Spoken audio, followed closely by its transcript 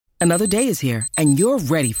Another day is here, and you're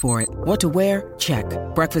ready for it. What to wear? Check.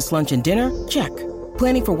 Breakfast, lunch, and dinner? Check.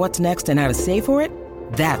 Planning for what's next and how to save for it?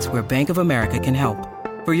 That's where Bank of America can help.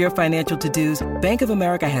 For your financial to-dos, Bank of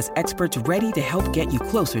America has experts ready to help get you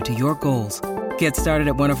closer to your goals. Get started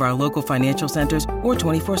at one of our local financial centers or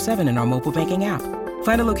 24/7 in our mobile banking app.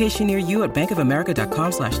 Find a location near you at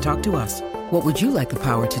bankofamerica.com/talktous. What would you like the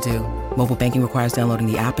power to do? Mobile banking requires downloading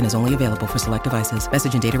the app and is only available for select devices.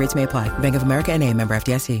 Message and data rates may apply. Bank of America N.A., member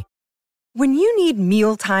FDIC. When you need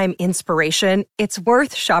mealtime inspiration, it's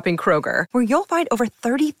worth shopping Kroger, where you'll find over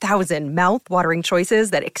 30,000 mouth-watering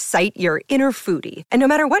choices that excite your inner foodie. And no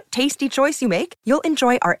matter what tasty choice you make, you'll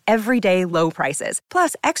enjoy our everyday low prices,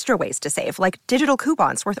 plus extra ways to save, like digital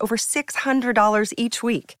coupons worth over $600 each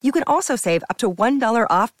week. You can also save up to $1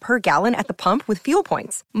 off per gallon at the pump with fuel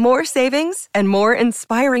points. More savings and more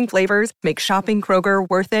inspiring flavors make shopping Kroger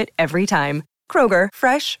worth it every time. Kroger,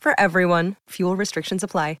 fresh for everyone. Fuel restrictions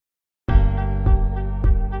apply.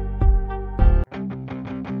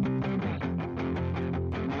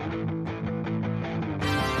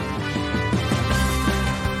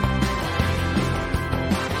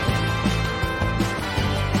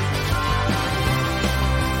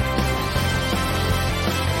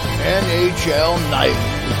 NHL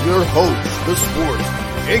Nightly with your host, the sportsman,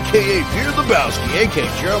 a.k.a. Peter Lebowski,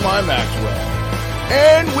 a.k.a. Jeremiah Maxwell.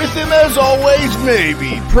 And with him, as always,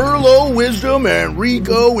 maybe Perlo, Wisdom, and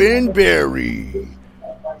Rico in Barry.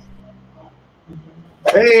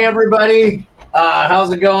 Hey, everybody.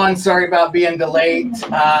 How's it going? Sorry about being delayed.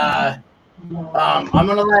 I'm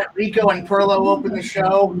going to let Rico and Perlo open the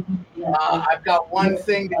show. I've got one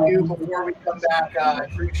thing to do before we come back. I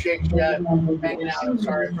appreciate you hanging out. I'm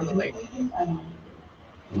sorry for the late.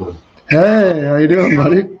 Hey, how you doing,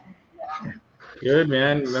 buddy? Good,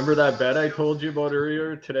 man. Remember that bet I told you about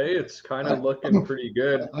earlier today? It's kind of looking pretty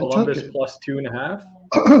good. Columbus plus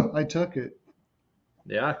 2.5. I took it.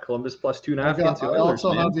 Yeah, Columbus plus 2.5. I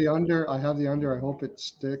also have the under. I have the under. I hope it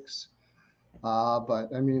sticks. But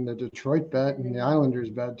I mean, the Detroit bet and the Islanders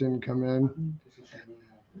bet didn't come in.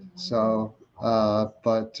 So,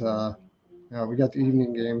 yeah, we got the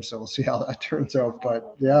evening game, so we'll see how that turns out.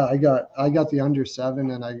 But yeah, I got the under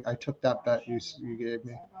 7, and I took that bet you gave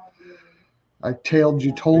me. I tailed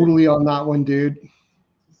you totally on that one, dude.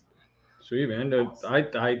 Sweet, man.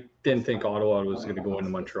 I didn't think Ottawa was going to go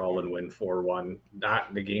into Montreal and win 4-1.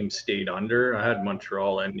 The game stayed under. I had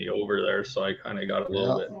Montreal and the over there, so I kind of got a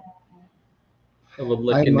little bit.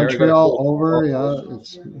 I had Montreal over. Yeah,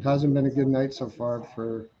 it hasn't been a good night so far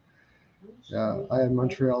for. Yeah, I had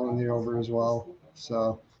Montreal in the over as well.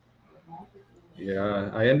 So.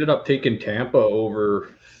 Yeah, I ended up taking Tampa over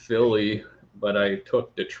Philly, but I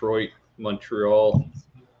took Detroit, Montreal,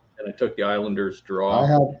 and I took the Islanders draw.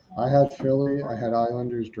 I had Philly. I had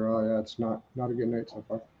Islanders draw. Yeah, it's not a good night so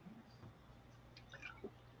far.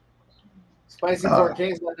 Spicy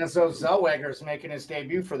 4K's letting us know Zellweger's making his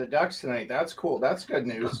debut for the Ducks tonight. That's cool. That's good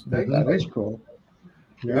news. That is cool.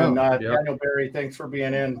 Yeah. And Daniel Barry, thanks for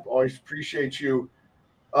being in. Always appreciate you.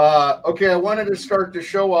 Okay, I wanted to start the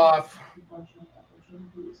show off.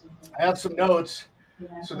 I have some notes.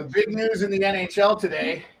 So the big news in the NHL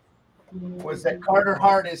today was that Carter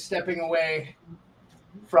Hart is stepping away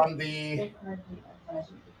from the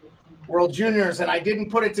World Juniors, and I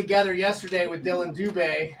didn't put it together yesterday with Dylan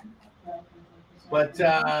Dubé. But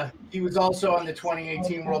he was also on the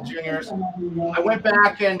 2018 World Juniors. I went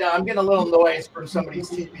back and I'm getting a little noise from somebody's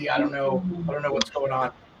TV. I don't know what's going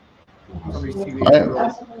on. Somebody's TV.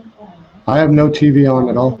 I have no TV on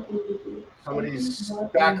at all. Somebody's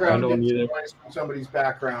background. Noise from somebody's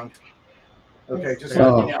background. Okay, just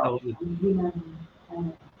let me know.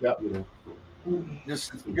 Yep.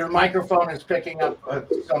 Just your microphone is picking up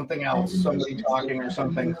something else, somebody talking or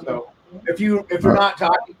something. So. If you're not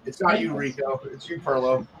talking, it's not you, Rico. It's you,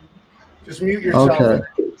 Perlo. Just mute yourself. Okay.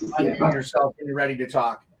 Unmute yourself when you're ready to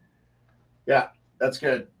talk. Yeah, that's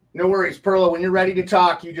good. No worries, Perlo. When you're ready to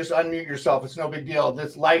talk, you just unmute yourself. It's no big deal.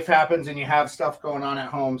 This life happens, and you have stuff going on at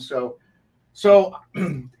home. So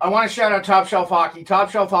I want to shout out Top Shelf Hockey. Top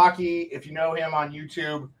Shelf Hockey, if you know him on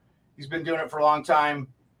YouTube, he's been doing it for a long time.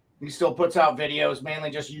 He still puts out videos,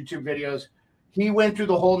 mainly just YouTube videos. He went through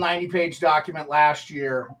the whole 90-page document last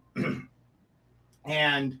year.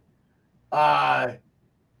 And I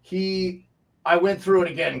went through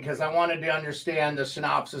it again because I wanted to understand the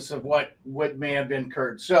synopsis of what may have been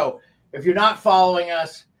occurred. So if you're not following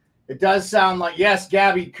us, it does sound like, yes,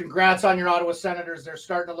 Gabby, congrats on your Ottawa Senators. They're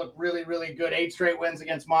starting to look really, really good. 8 straight wins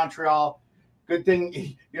against Montreal. Good thing,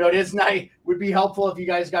 it is nice. Would be helpful if you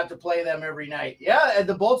guys got to play them every night. Yeah, and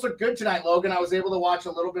the Bolts look good tonight, Logan. I was able to watch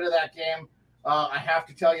a little bit of that game. I have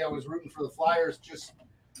to tell you, I was rooting for the Flyers just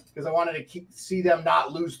because I wanted to see them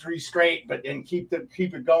not lose 3 straight, and keep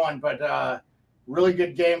it going. But really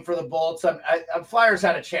good game for the Bolts. Flyers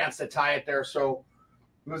had a chance to tie it there, so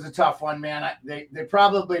it was a tough one, man. They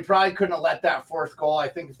probably couldn't have let that 4th goal. I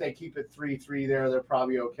think if they keep it 3-3 there, they're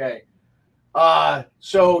probably okay.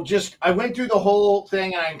 So I went through the whole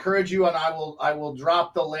thing, and I encourage you, and I will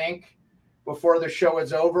drop the link before the show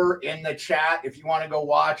is over in the chat if you want to go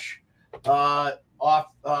watch off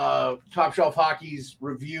Top Shelf Hockey's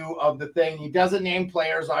review of the thing. He doesn't name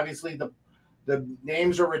players. Obviously, the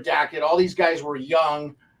names are redacted. All these guys were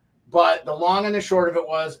young, but the long and the short of it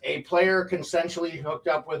was a player consensually hooked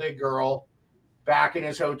up with a girl back in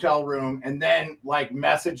his hotel room, and then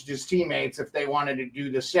messaged his teammates if they wanted to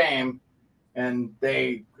do the same. And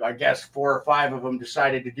they, I guess 4 or 5 of them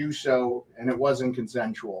decided to do so, and it wasn't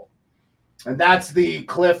consensual. And that's the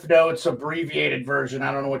Cliff Notes abbreviated version.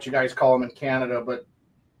 I don't know what you guys call them in Canada, but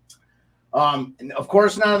of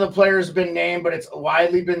course, none of the players have been named, but it's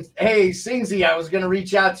widely been, hey, Singsy, I was going to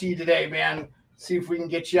reach out to you today, man. See if we can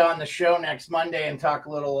get you on the show next Monday and talk a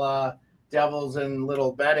little Devils and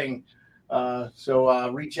little betting. So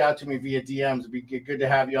reach out to me via DMs. It'd be good to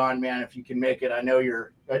have you on, man, if you can make it. I know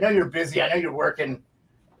you're busy. I know you're working.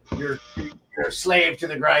 You're a slave to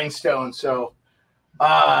the grindstone. So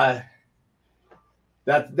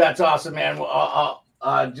that's awesome, man. Well,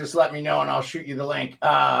 I'll just let me know and I'll shoot you the link.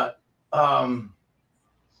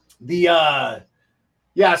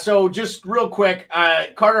 So just real quick,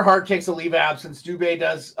 Carter Hart takes a leave of absence. Dubé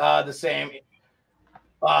does the same.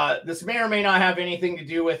 This may or may not have anything to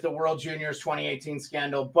do with the World Juniors 2018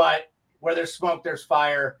 scandal, but where there's smoke, there's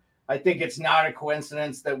fire. I think it's not a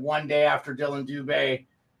coincidence that one day after Dylan Dubé,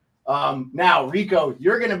 now Rico,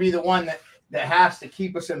 you're going to be the one that has to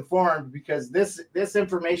keep us informed, because this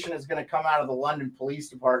information is going to come out of the London Police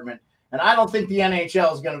Department, and I don't think the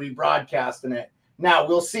NHL is going to be broadcasting it. Now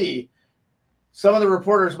we'll see. Some of the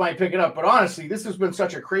reporters might pick it up, but honestly, this has been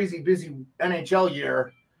such a crazy busy NHL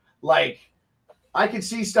year. I could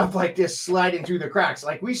see stuff like this sliding through the cracks.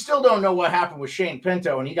 We still don't know what happened with Shane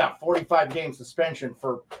Pinto, and he got 45-game suspension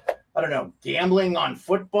for, I don't know, gambling on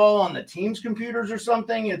football on the team's computers or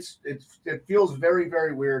something. It feels very,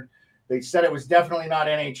 very weird. They said it was definitely not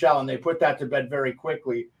NHL, and they put that to bed very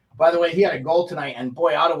quickly. By the way, he had a goal tonight, and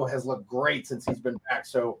boy, Ottawa has looked great since he's been back.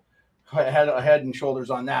 So head and shoulders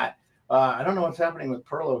on that. I don't know what's happening with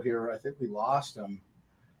Perlo here. I think we lost him.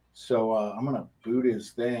 So I'm going to boot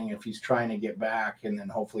his thing if he's trying to get back, and then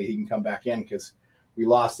hopefully he can come back in because we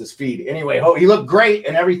lost his feed. Anyway, he looked great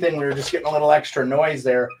and everything. We were just getting a little extra noise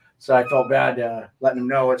there, so I felt bad letting him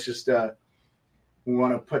know. It's just we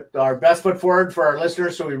want to put our best foot forward for our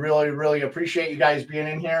listeners, so we really, really appreciate you guys being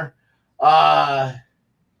in here. I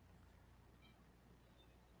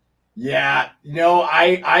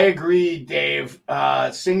agree, Dave.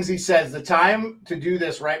 Singsy says the time to do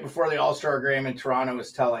this right before the All-Star game in Toronto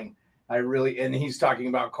is telling. And he's talking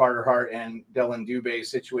about Carter Hart and Dylan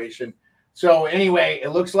Dubé's situation. So anyway, it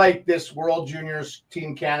looks like this World Juniors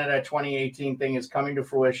Team Canada 2018 thing is coming to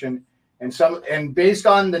fruition. And based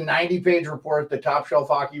on the 90-page report that Top Shelf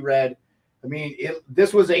Hockey read,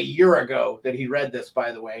 this was a year ago that he read this,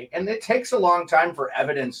 by the way. And it takes a long time for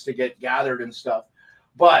evidence to get gathered and stuff.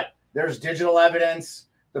 But there's digital evidence.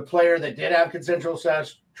 The player that did have consensual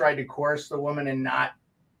sex tried to coerce the woman in not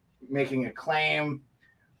making a claim.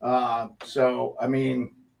 Where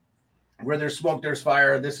there's smoke, there's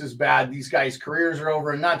fire. This is bad. These guys' careers are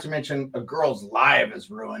over. And not to mention a girl's life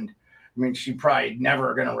is ruined. She probably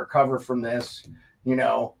never going to recover from this, I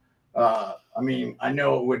know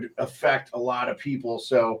it would affect a lot of people.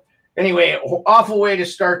 So anyway, awful way to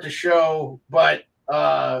start the show, but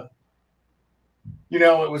it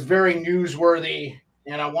was very newsworthy,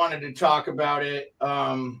 and I wanted to talk about it.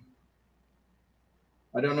 I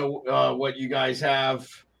don't know what you guys have,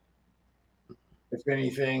 if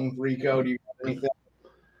anything. Rico, do you have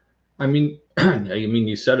anything?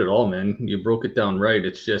 You said it all, man. You broke it down right.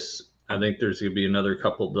 It's just, I think there's going to be another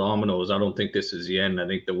couple dominoes. I don't think this is the end. I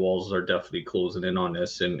think the walls are definitely closing in on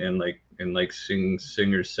this. And like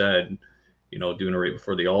Singer said, doing it right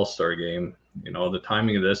before the All-Star game, the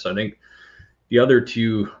timing of this, I think the other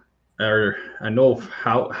two are, I know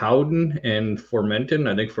Howden and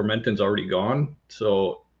Formenton. I think Formenton's already gone.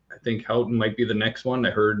 So I think Howden might be the next one. I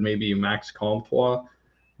heard maybe Max Comtois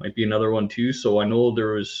might be another one too. So I know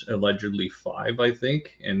there was allegedly 5, I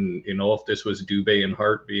think. And, if this was Dubé and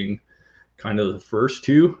Hart being kind of the first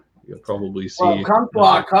two, you'll probably see.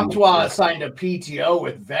 Well, Comtois signed a PTO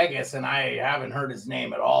with Vegas, and I haven't heard his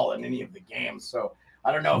name at all in any of the games. So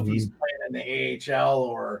I don't know if he's playing in the AHL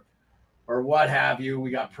or what have you. We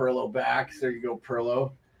got Perlo back. There you go,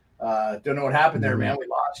 Perlo. Don't know what happened there, man. We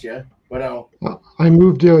lost you. But I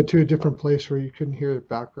moved to a different place where you couldn't hear the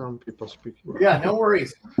background people speaking. Yeah, no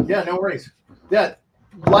worries. Yeah,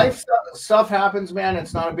 life stuff happens, man.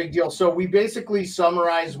 It's not a big deal. So we basically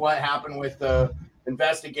summarize what happened with the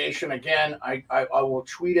investigation. Again, I will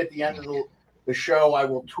tweet at the end of the show. I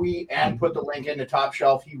will tweet and put the link into Top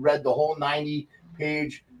Shelf. He read the whole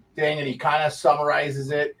 90-page thing, and he kind of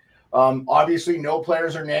summarizes it. Obviously, no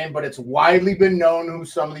players are named, but it's widely been known who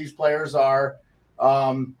some of these players are.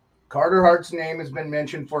 Carter Hart's name has been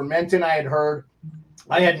mentioned. For Menton, I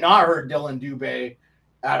had not heard Dylan Dubé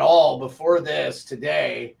at all before this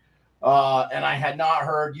today. And I had not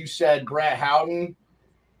heard, you said Brett Howden,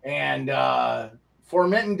 and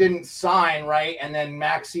Formenton didn't sign, right? And then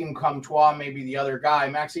Maxime Comtois, maybe the other guy.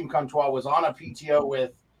 Maxime Comtois was on a PTO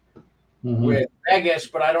with Vegas,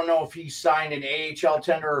 but I don't know if he signed an AHL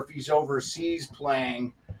tender or if he's overseas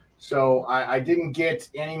playing. So I didn't get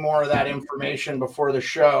any more of that information before the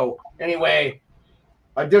show. Anyway,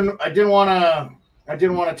 I didn't want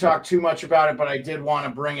to talk too much about it, but I did want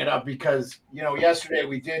to bring it up because yesterday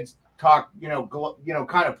we did talk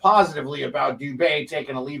kind of positively about Dubé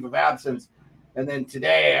taking a leave of absence, and then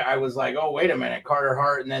today I was like, oh wait a minute, Carter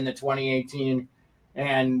Hart, and then the 2018,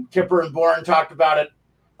 and Kipper and Bourne talked about it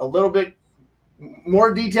a little bit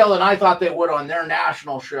more detail than I thought they would on their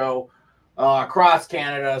national show. Across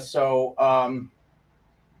Canada, so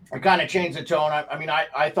I kind of changed the tone.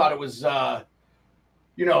 I thought it was,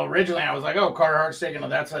 originally I was like, oh, Carter Hart's taking,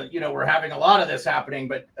 we're having a lot of this happening,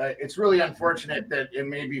 but it's really unfortunate that it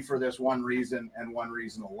may be for this one reason and one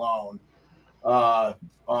reason alone.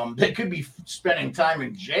 They could be spending time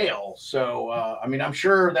in jail, so I'm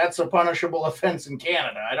sure that's a punishable offense in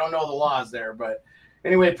Canada. I don't know the laws there, but.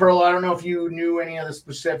 Anyway, Pearl, I don't know if you knew any of the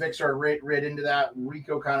specifics or read into that.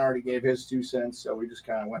 Rico kind of already gave his 2 cents, so we just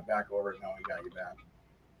kind of went back over it. Now we got you back.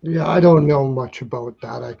 Yeah, I don't know much about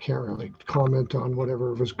that. I can't really comment on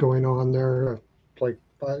whatever was going on there.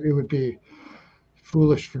 It would be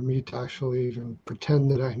foolish for me to actually even pretend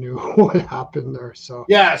that I knew what happened there. So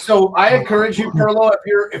yeah, so I encourage you, Perlo,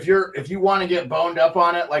 if you want to get boned up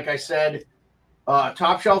on it, like I said,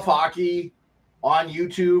 Top Shelf Hockey on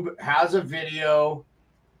YouTube has a video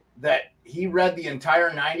that he read the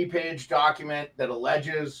entire 90-page document that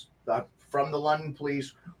alleges from the London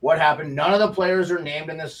police what happened. None of the players are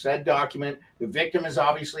named in this said document. The victim is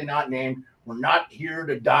obviously not named. We're not here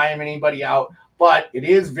to dime anybody out, but it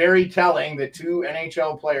is very telling that 2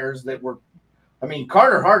 NHL players that were,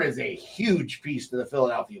 Carter Hart is a huge piece to the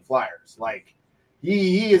Philadelphia Flyers. Like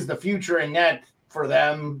he is the future in net for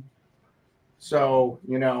them. So,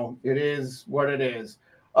 it is what it is.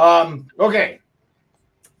 Okay.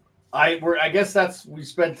 I guess we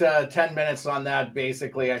spent 10 minutes on that.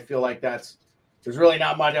 Basically, I feel like there's really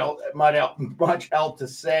not much else to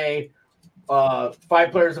say. 5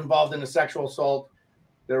 players involved in a sexual assault.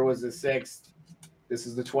 There was a 6th. This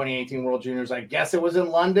is the 2018 World Juniors. I guess it was in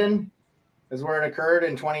London is where it occurred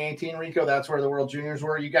in 2018, Rico. That's where the World Juniors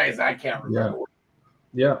were. You guys, I can't remember.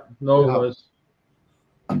 Yeah. No, it was.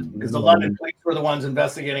 Because the London police were the ones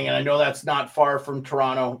investigating, and I know that's not far from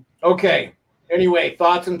Toronto. Okay. Anyway,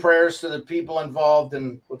 thoughts and prayers to the people involved,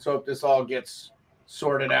 and let's hope this all gets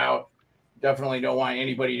sorted out. Definitely don't want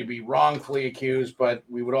anybody to be wrongfully accused, but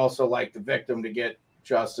we would also like the victim to get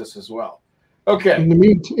justice as well. Okay. In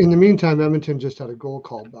the meantime, Edmonton just had a goal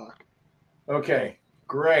called back. Okay,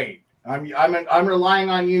 great. I'm relying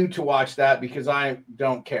on you to watch that because I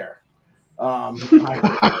don't care.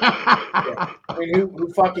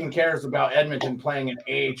 Who fucking cares about Edmonton playing an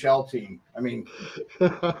AHL team?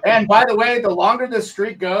 And by the way, the longer this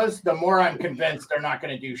streak goes, the more I'm convinced they're not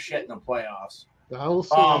going to do shit in the playoffs. I'll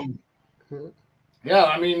see.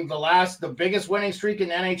 Yeah, the biggest winning streak in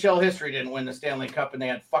NHL history didn't win the Stanley Cup, and they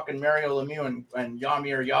had fucking Mario Lemieux and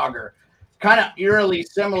Jaromir Jagr. Kind of eerily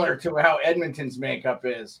similar to how Edmonton's makeup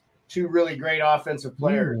is. 2 really great offensive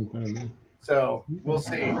players. So we'll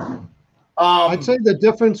see. I'd say the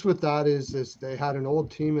difference with that is they had an old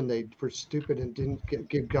team and they were stupid and didn't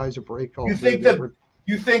give guys a break.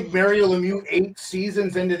 You think Mario Lemieux 8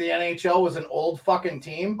 seasons into the NHL was an old fucking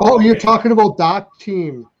team? Oh, okay. You're talking about that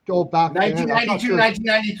team. Oh, back 1992,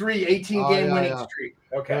 1993, 18-game winning streak.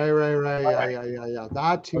 Okay. Right. Yeah.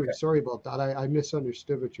 That team. Okay. Sorry about that. I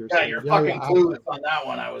misunderstood what you're saying. You're fucking clueless on that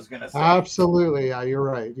one, I was going to say. Absolutely. Yeah, you're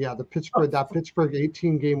right. Yeah, Pittsburgh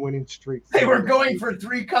 18-game winning streak. They were going for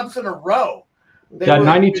 3 cups in a row.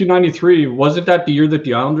 92-93. Wasn't that the year that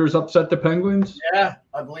the Islanders upset the Penguins? Yeah,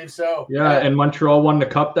 I believe so. Yeah, and Montreal won the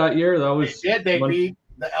cup that year. That was. They beat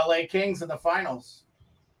the LA Kings in the finals.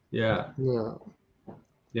 Yeah.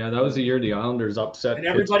 Yeah, that was the year the Islanders upset and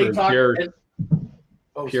everybody Pittsburgh.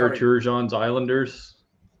 Pierre Turgeon's Islanders.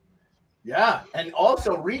 Yeah, and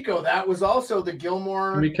also Rico. That was also the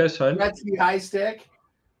Gilmore Gretzky high stick.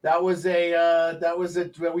 That was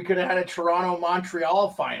we could have had a Toronto-Montreal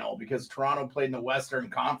final because Toronto played in the Western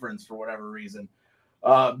Conference for whatever reason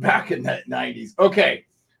back in the 90s. Okay.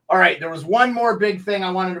 All right. There was one more big thing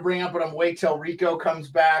I wanted to bring up, but I'm wait till Rico comes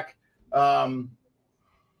back.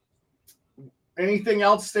 Anything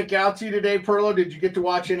else stick out to you today, Perlo? Did you get to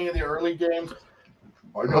watch any of the early games?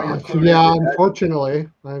 Yeah, unfortunately,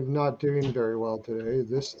 I'm not doing very well today.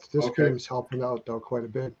 This game's helping out though quite a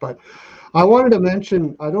bit. But I wanted to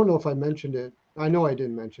mention, I don't know if I mentioned it. I know I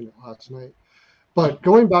didn't mention it last night. But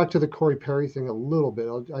going back to the Corey Perry thing a little bit,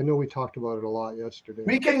 I know we talked about it a lot yesterday.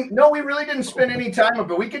 We really didn't spend any time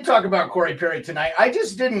of it. We could talk about Corey Perry tonight. I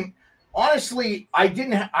just didn't. Honestly, we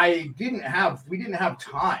didn't have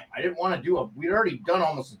time. I didn't want to do we'd already done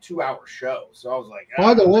almost a 2-hour show. So I was like,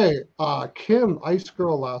 By the way, Kim Ice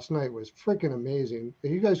Girl last night was freaking amazing.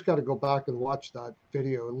 You guys got to go back and watch that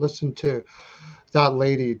video and listen to that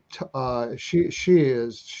lady.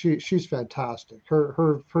 She's fantastic.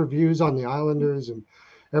 Her views on the Islanders and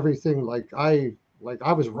everything. I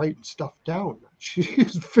was writing stuff down.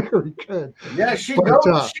 She's very good. Yeah, she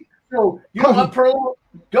knows. So you know what, Perlo?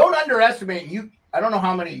 Don't underestimate you. I don't know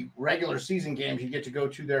how many regular season games you get to go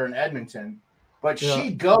to there in Edmonton, but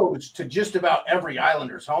she goes to just about every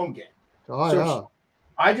Islanders home game.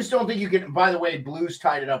 I just don't think you can. By the way, Blues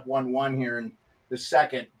tied it up 1-1 here in the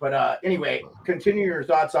second. But anyway, continue your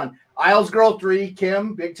thoughts on Isles Girl 3,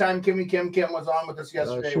 Kim, big time Kimmy Kim. Kim was on with us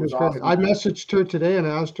yesterday. She was awesome. I messaged her today and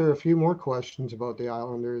asked her a few more questions about the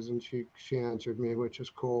Islanders, and she answered me, which is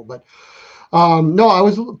cool. But no, I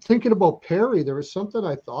was thinking about Perry. There was something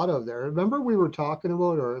I thought of there. Remember we were talking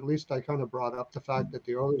about, or at least I kind of brought up the fact that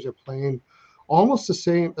the Oilers are playing almost the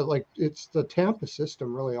same, like it's the Tampa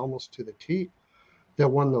system really almost to the T that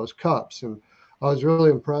won those cups. And I was really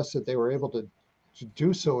impressed that they were able to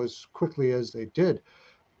do so as quickly as they did.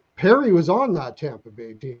 Perry was on that Tampa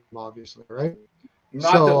Bay team, obviously, right?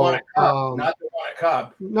 Not the one a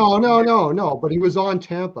cup. No. But he was on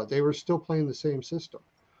Tampa. They were still playing the same system.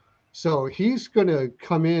 So he's going to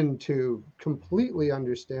come into completely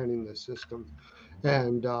understanding the system.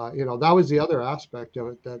 And, that was the other aspect of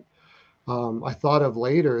it that I thought of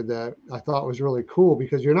later that I thought was really cool,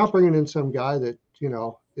 because you're not bringing in some guy that,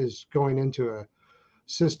 is going into a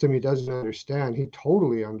system he doesn't understand. He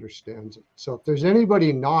totally understands it. So if there's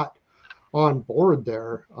anybody not on board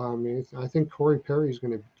there, I think Corey Perry is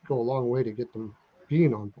going to go a long way to get them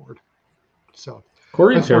being on board. So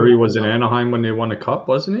Corey Perry was in Anaheim when they won a cup,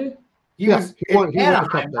 wasn't he? He won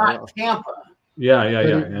Anaheim, not Tampa. Yeah.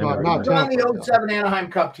 Not on the 07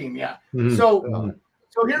 Anaheim Cup team, yeah. Mm-hmm.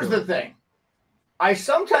 So here's the thing. I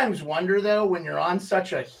sometimes wonder, though, when you're on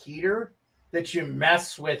such a heater that you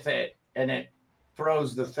mess with it and it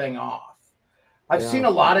throws the thing off. I've seen a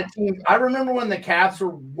lot of teams. I remember when the Caps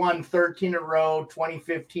won 13 in a row,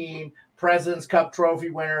 2015 President's Cup trophy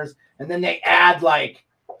winners, and then they add like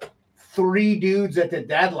 3 dudes at the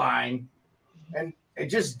deadline, and it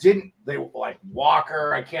just didn't. They like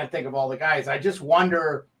Walker. I can't think of all the guys. I just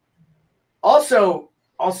wonder. Also,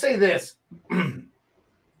 I'll say this: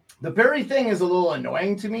 the Perry thing is a little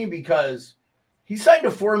annoying to me because he signed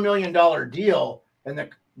a $4 million deal, and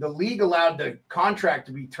the league allowed the contract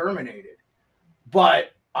to be terminated.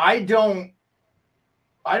 But I don't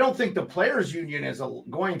think the players union is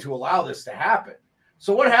going to allow this to happen.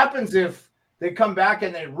 So what happens if they come back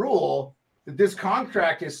and they rule that this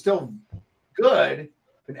contract is still good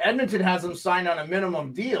and Edmonton has them signed on a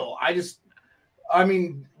minimum deal?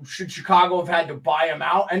 Should Chicago have had to buy him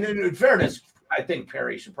out? And then in fairness, I think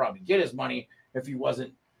Perry should probably get his money if he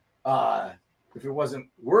wasn't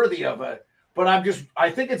worthy of it. But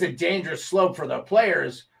I think it's a dangerous slope for the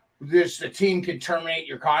players. The team could terminate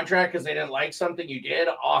your contract because they didn't like something you did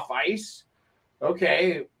off ice.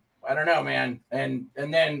 Okay, I don't know, man. And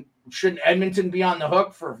then shouldn't Edmonton be on the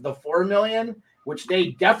hook for the $4 million, which they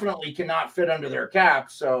definitely cannot fit under their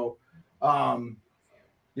cap? So, I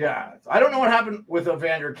don't know what happened with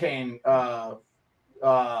Evander Kane.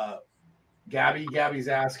 Gabby's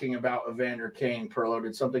asking about Evander Kane. Perlo,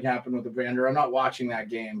 did something happen with Evander? I'm not watching that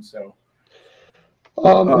game, so.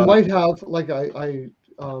 It might have,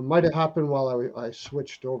 might have happened while I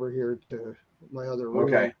switched over here to my other room.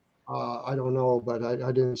 Okay. I don't know, but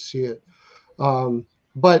I didn't see it.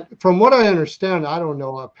 But from what I understand, I don't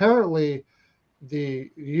know. Apparently, the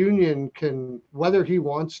union can, whether he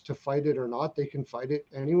wants to fight it or not, they can fight it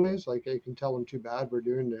anyways. Like, they can tell him too bad, we're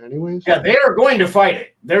doing it anyways. Yeah, they are going to fight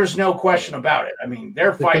it. There's no question about it. I mean,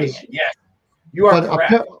 they're fighting it. Yes, you are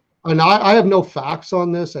correct. And I have no facts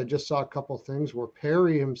on this. I just saw a couple things where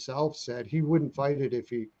Perry himself said he wouldn't fight it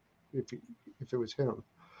if it was him.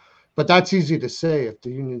 But that's easy to say if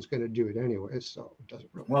the union's going to do it anyway. So it doesn't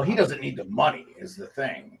really. Well, he doesn't need the money, is the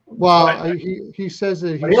thing. Well, he says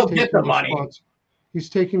that he'll get the money. He's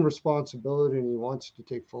taking responsibility and he wants to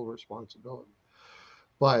take full responsibility.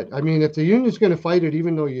 But I mean, if the union's going to fight it,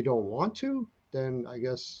 even though you don't want to, then I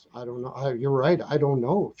guess I don't know. You're right. I don't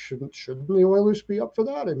know. Shouldn't the Oilers be up for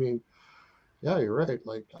that? I mean, yeah, you're right.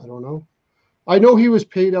 Like, I don't know. I know he was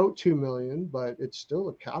paid out $2 million, but it's still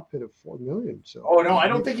a cap hit of $4 million. So. Oh no, I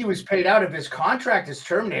don't think he was paid out. If his contract is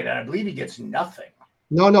terminated, I believe he gets nothing.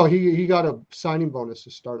 No, he got a signing bonus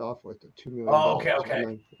to start off with, $2 million. Oh,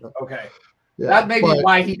 okay. Yeah, that may be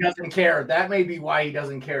why he doesn't care. That may be why he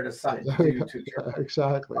doesn't care to sign.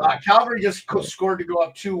 Exactly. Calgary just scored to go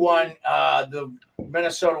up 2-1. The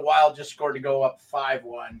Minnesota Wild just scored to go up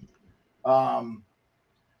 5-1.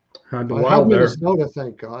 I had Minnesota,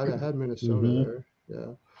 thank God. I had Minnesota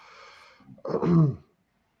there.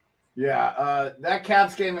 Yeah. That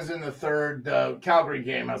Caps game is in the third. The Calgary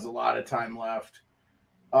game has a lot of time left.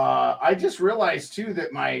 I just realized, too,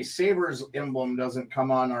 that my Sabres emblem doesn't come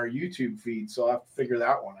on our YouTube feed, so I'll have to figure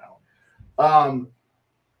that one out.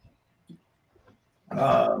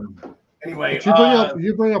 Anyway. But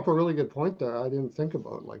you bring up a really good point there. I didn't think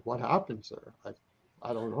about, like, what happens there.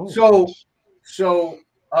 I don't know. So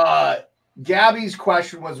Gabby's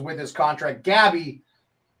question was with his contract. Gabby,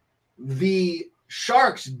 the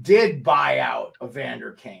Sharks did buy out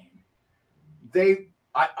Evander Kane.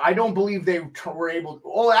 I don't believe they were able to.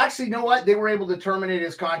 Oh, actually, you know what? They were able to terminate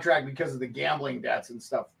his contract because of the gambling debts and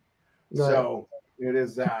stuff. Right. So it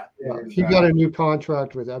is that. He got a new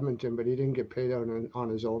contract with Edmonton, but he didn't get paid out on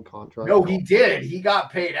his old contract. No, he did. He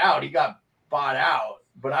got paid out. He got bought out.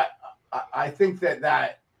 But I think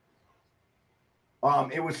that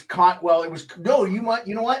it was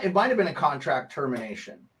you know what? It might have been a contract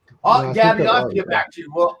termination. Gabby, I'll have to get back to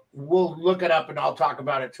you. We'll look it up and I'll talk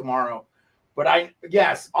about it tomorrow. But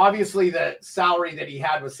obviously the salary that he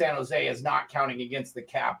had with San Jose is not counting against the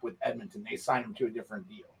cap with Edmonton. They signed him to a different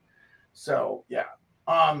deal. So yeah.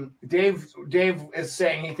 Dave is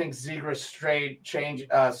saying he thinks Zegras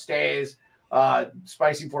stays.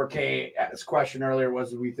 Spicy 4K question earlier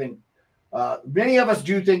was, we think many of us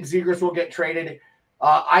do think Zegras will get traded.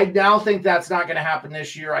 I now think that's not going to happen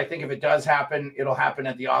this year. I think if it does happen, it'll happen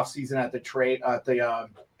at the offseason at the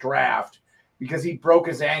draft. Because he broke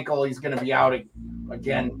his ankle, he's going to be out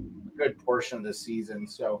again a good portion of the season.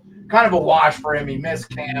 So kind of a wash for him. He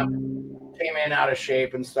missed camp, came in out of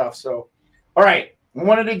shape and stuff. So, all right. I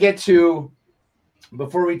wanted to get to,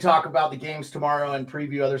 before we talk about the games tomorrow and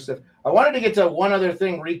preview other stuff, I wanted to get to one other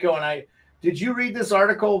thing, Rico. And did you read this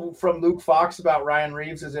article from Luke Fox about Ryan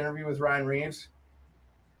Reeves, his interview with Ryan Reeves?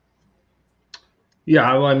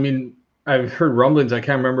 Yeah, well, I mean, I've heard rumblings. I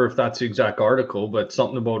can't remember if that's the exact article, but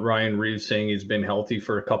something about Ryan Reeves saying he's been healthy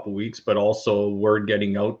for a couple of weeks, but also word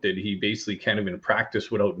getting out that he basically can't even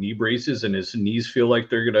practice without knee braces, and his knees feel like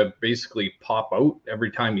they're going to basically pop out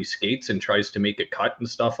every time he skates and tries to make a cut and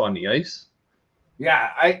stuff on the ice.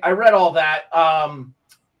 Yeah, I read all that.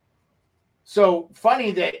 So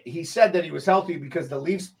funny that he said that he was healthy because the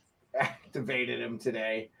Leafs activated him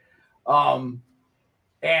today.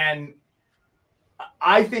 And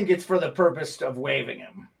I think it's for the purpose of waiving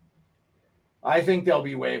him. I think they'll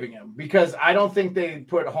be waiving him because I don't think they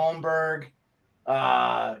put Holmberg,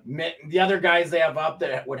 the other guys they have up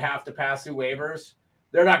that would have to pass through waivers.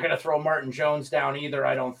 They're not going to throw Martin Jones down either,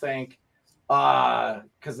 I don't think,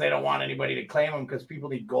 because they don't want anybody to claim him because people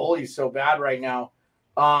need goalies so bad right now.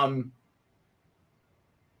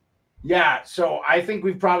 So I think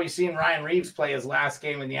we've probably seen Ryan Reeves play his last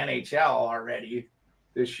game in the NHL already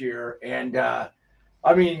this year. And,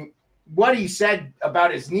 I mean, what he said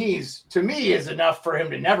about his knees, to me, is enough for him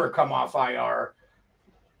to never come off IR.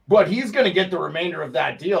 But he's going to get the remainder of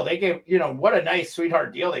that deal. They gave, what a nice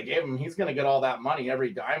sweetheart deal they gave him. He's going to get all that money, every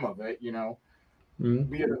dime of it, be it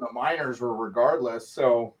in the minors or regardless.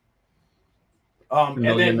 So, and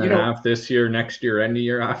then, half this year, next year, and the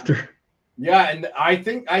year after. Yeah, and I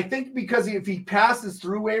think because if he passes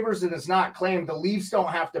through waivers and it's not claimed, the Leafs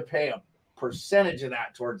don't have to pay a percentage of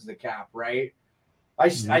that towards the cap, right? I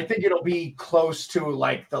think it'll be close to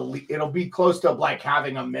like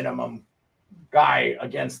having a minimum guy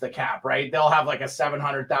against the cap, right? They'll have like a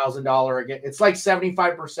 $700,000 again. It's like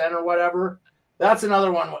 75% or whatever. That's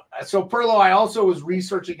another one. So Perlo, I also was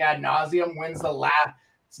researching ad nauseum. When's the last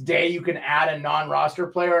day you can add a non-roster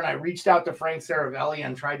player? And I reached out to Frank Saravelli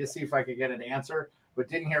and tried to see if I could get an answer, but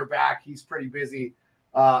didn't hear back. He's pretty busy.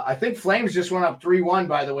 I think Flames just went up 3-1,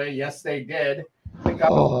 by the way. Yes, they did. I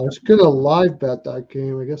was gonna live bet that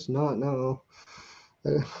game. I guess not now.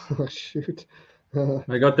 Oh, shoot.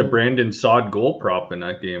 I got the Brandon Saad goal prop in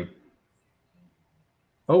that game.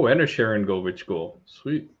 Oh, and a Sharon Govich goal.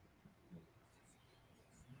 Sweet.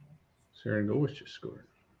 Sharon Govich just scored.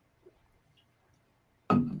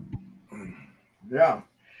 Yeah.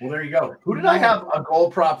 Well, there you go. Who did I have a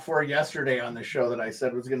goal prop for yesterday on the show that I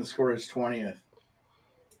said was going to score his 20th?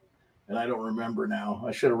 And I don't remember now.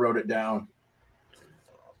 I should have wrote it down.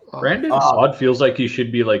 Brandon Saad feels like he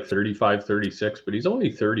should be like 35, 36, but he's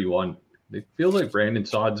only 31. It feels like Brandon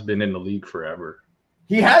Saad's been in the league forever.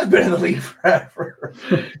 He has been in the league forever.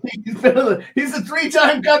 He's a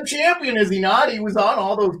 3-time Cup champion, is he not? He was on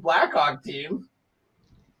all those Blackhawk teams.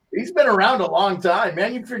 He's been around a long time,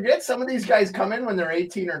 man. You forget some of these guys come in when they're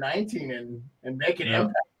 18 or 19 and make an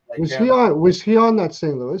impact. Like was he on that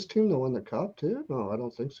St. Louis team that won the Cup too? No, I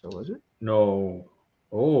don't think so. Was it? No.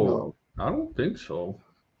 Oh, no. I don't think so.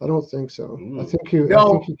 I don't think so. Ooh. I think he came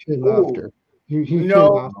after. He came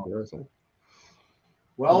after, I think.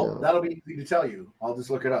 Well, that'll be easy to tell you. I'll just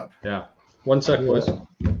look it up. Yeah. 1 sec, please.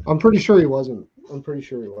 I'm pretty sure he wasn't.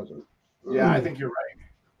 Yeah, I think you're right.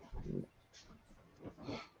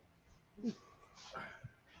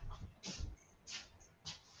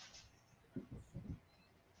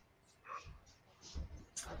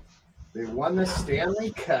 They won the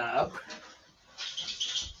Stanley Cup.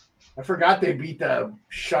 I forgot they beat the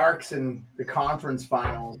Sharks in the conference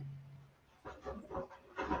finals.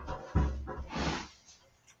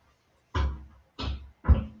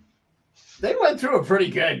 They went through a pretty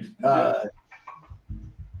good.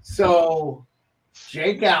 So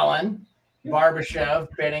Jake Allen, Barbashev,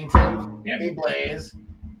 Bennington, Emmy Blaze,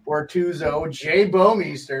 Bortuzzo, Jay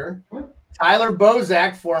Bouwmeester, Tyler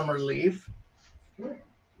Bozak, former Leaf,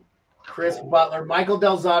 Chris Butler, Michael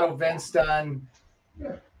Delzato, Vince Dunn,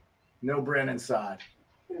 no Brandon Saad,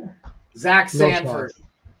 Zach Sanford.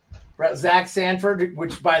 Zach Sanford,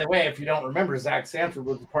 which, by the way, if you don't remember, Zach Sanford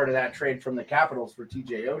was part of that trade from the Capitals for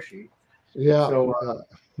TJ Oshie. Yeah. So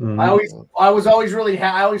I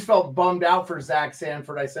always felt bummed out for Zach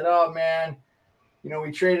Sanford. I said, oh, man,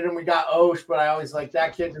 we traded him. We got Osh, but I always like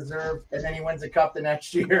that kid deserved. And then he wins the Cup the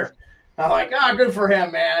next year. I'm like, good for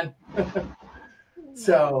him, man.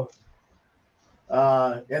 So,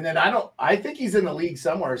 and then I think he's in the league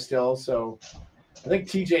somewhere still. So I think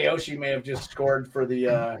TJ Oshie may have just scored for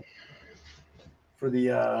the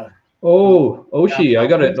Oshie. I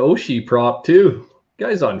got an Oshie prop too.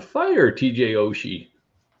 Guy's on fire, TJ Oshie.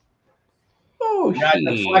 Oshie. Yeah,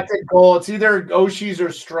 deflected goal. It's either Oshie's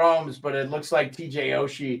or Strome's, but it looks like TJ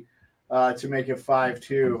Oshie to make it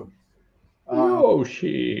 5-2.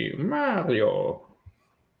 Oshie, Mario.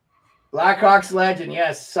 Blackhawks legend,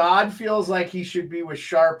 yes. Saad feels like he should be with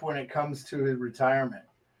Sharp when it comes to his retirement.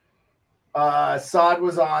 Saad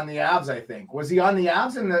was on the Avs, I think. Was he on the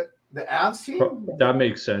Avs in the Avs team? That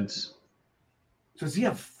makes sense. Does he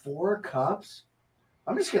have 4 cups?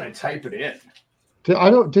 I'm just going to type it in.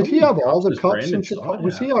 Did he have all the cups in Chicago?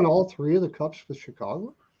 Was he on all 3 of the cups with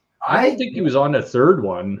Chicago? I don't think he was on the 3rd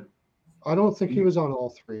one. I don't think he was on all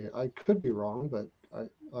 3. I could be wrong, but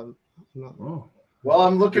I'm not. Oh. Well,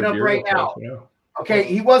 I'm looking up right now. Yeah. Okay,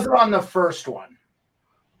 he wasn't on the 1st one.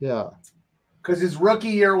 Yeah. Because his rookie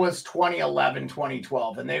year was 2011,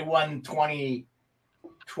 2012, and they won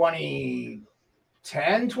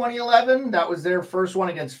 2010, 2011. That was their first one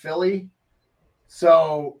against Philly.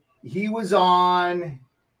 So he was on.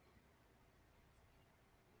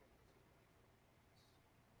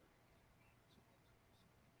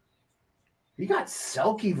 He got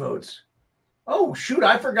Selke votes. Oh, shoot.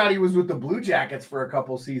 I forgot he was with the Blue Jackets for a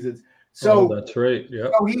couple seasons. So that's right. Yeah.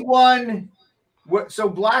 So he won. So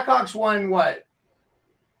Blackhawks won what?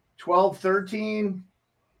 12, 13?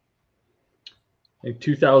 I think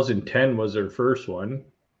 2010 was their first one.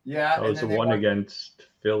 Yeah. That was the one against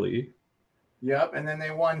Philly. Yep. And then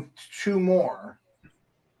they won 2 more.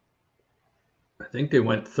 I think they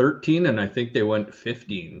went 13 and I think they went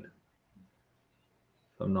 15.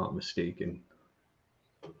 If I'm not mistaken.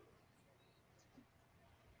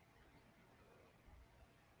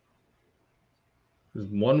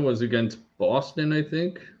 One was against Boston, I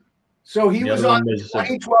think. So he was on the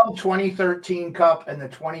 2012-2013 Cup and the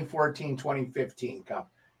 2014-2015 Cup.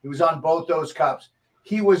 He was on both those Cups.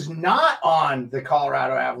 He was not on the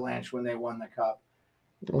Colorado Avalanche when they won the Cup.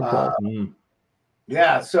 Okay.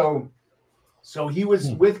 Yeah, so he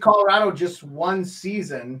was with Colorado just one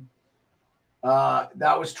season.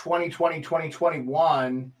 That was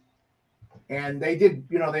 2020-2021. And they did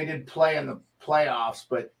play in the playoffs,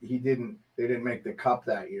 but they didn't make the Cup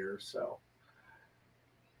that year. So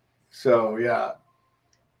yeah.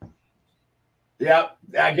 Yep.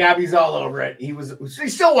 Gabby's all over it. He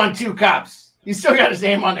still won 2 cups. He still got his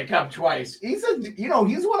name on the cup twice. He's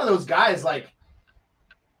one of those guys like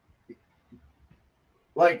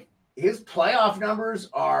his playoff numbers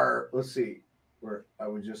are, let's see where I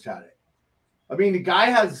just had it. I mean, the guy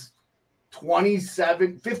has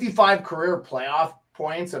 55 career playoff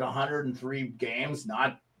points in 103 games.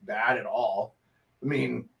 Not bad at all. I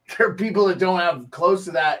mean, there are people that don't have close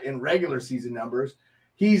to that in regular season numbers.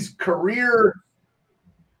 He's career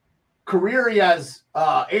he has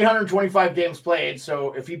 825 games played.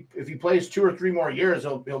 So if he plays 2 or 3 more years,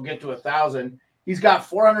 he'll get to 1,000. He's got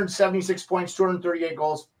 476 points, 238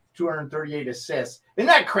 goals, 238 assists. Isn't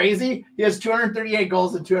that crazy? He has 238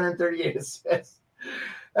 goals and 238 assists.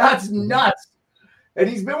 That's nuts. And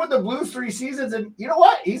he's been with the Blues 3 seasons. And you know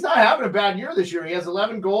what? He's not having a bad year this year. He has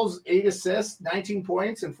 11 goals, 8 assists, 19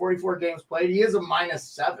 points, and 44 games played. He is a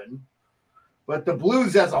 -7. But the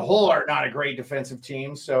Blues as a whole are not a great defensive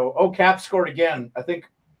team. So, Cap scored again. I think,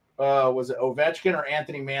 was it Ovechkin or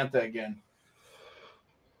Anthony Mantha again?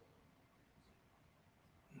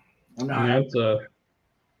 I'm not. Mantha.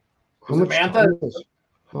 How much Mantha?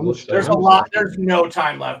 How much There's a lot. There's no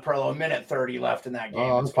time left, Perlo. 1:30 left in that game.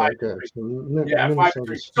 Oh, It's okay, 5-3. good. Yeah,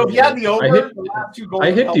 5-3. So if you had the over, the last 2 goals.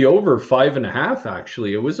 I hit the over 5.5.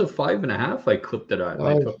 Actually, it was a 5.5. I clipped it on.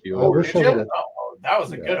 I took the over. Oh, that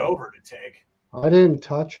was a good over to take. I didn't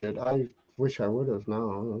touch it. I wish I would have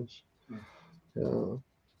now. Yeah.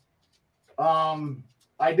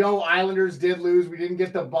 I know Islanders did lose. We didn't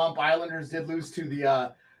get the bump. Islanders did lose to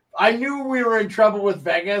the I knew we were in trouble with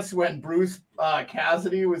Vegas when Bruce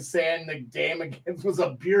Cassidy was saying the game against was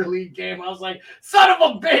a beer league game. I was like, son of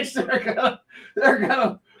a bitch, they're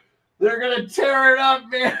gonna tear it up,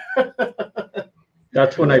 man.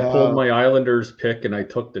 That's when I pulled my Islanders pick and I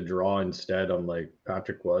took the draw instead. I'm like,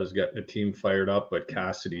 Patrick was getting the team fired up, but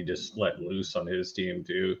Cassidy just let loose on his team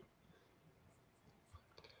too.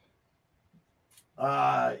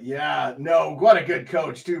 What a good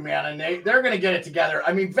coach too, man. And they're gonna get it together.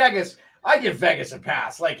 I mean, Vegas, I give Vegas a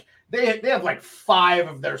pass. Like they have like 5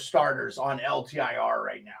 of their starters on LTIR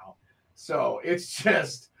right now. So it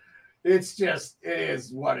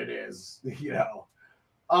is what it is,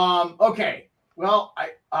 Okay. Well,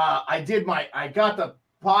 I got the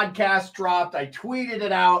podcast dropped. I tweeted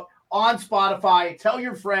it out on Spotify. Tell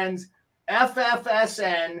your friends,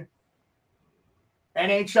 FFSN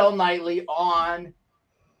NHL Nightly on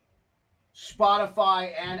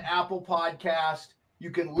Spotify and Apple Podcast.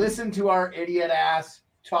 You can listen to our idiot ass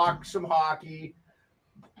talk some hockey.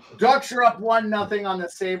 Ducks are up 1-0 on the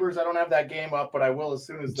Sabres. I don't have that game up, but I will as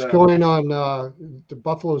soon as it's going on. The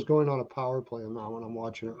Buffalo's going on a power play on that one. I'm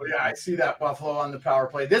watching it. Oh, yeah, I see that Buffalo on the power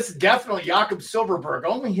play. This is definitely Jakob Silfverberg.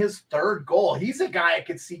 Only his 3rd goal. He's a guy I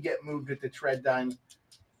could see get moved at the trade time.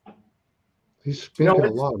 He's making a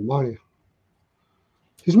lot of money.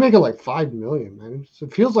 He's making like $5 million, man.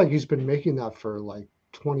 It feels like he's been making that for like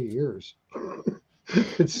 20 years.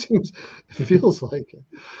 It feels like it.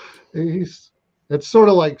 It's sort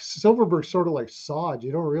of like Silfverberg's sort of like Sod.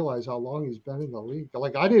 You don't realize how long he's been in the league.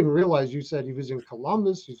 Like I didn't realize you said he was in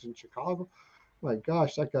Columbus, he's in Chicago. My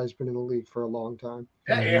gosh, that guy's been in the league for a long time.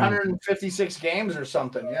 Yeah, 856 games or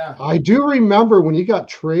something. Yeah. I do remember when he got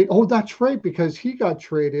traded. Oh, that's right, because he got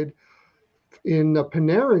traded in the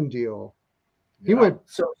Panarin deal. He went.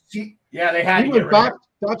 So they had. He went back.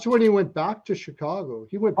 That's when he went back to Chicago.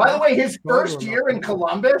 He went. By the way, his first year in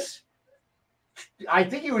Columbus, I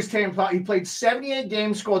think he played 78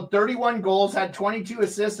 games, scored 31 goals, had 22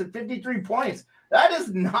 assists, and 53 points. That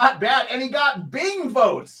is not bad. And he got Bing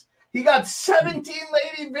votes. He got 17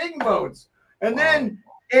 Lady Bing votes. And then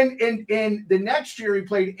in the next year, he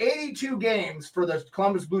played 82 games for the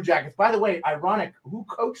Columbus Blue Jackets. By the way, ironic, who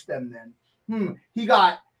coached them then? He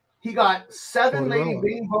got 7 Lady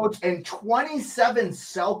Bing votes and 27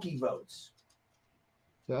 Selke votes.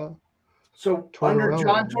 Yeah. So under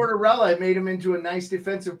John Tortorella, it made him into a nice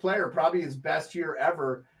defensive player, probably his best year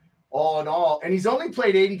ever, all in all. And he's only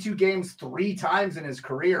played 82 games 3 times in his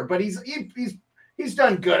career, but he's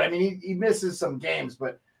done good. I mean, he misses some games,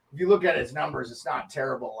 but if you look at his numbers, it's not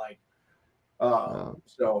terrible.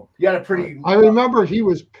 So he had a pretty. I remember he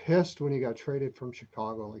was pissed when he got traded from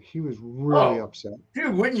Chicago. Like he was really upset.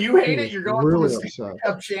 Dude, wouldn't you hate it? You're going really from a Stanley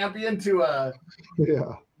Cup champion to a.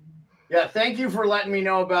 Yeah. Yeah, thank you for letting me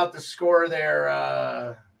know about the score there.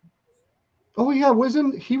 Oh yeah,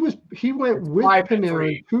 he went with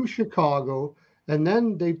Panarin to Chicago, and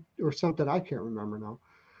then or something I can't remember now.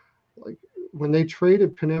 Like when they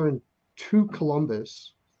traded Panarin to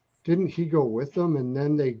Columbus, didn't he go with them, and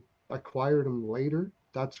then they acquired him later?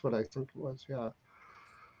 That's what I think it was. Yeah.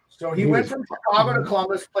 So he went from Chicago to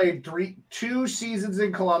Columbus, played 2 seasons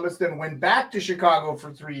in Columbus, then went back to Chicago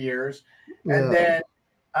for 3 years, and then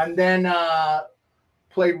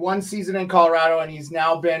played 1 season in Colorado, and he's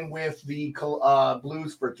now been with the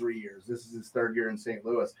Blues for 3 years. This is his 3rd year in St.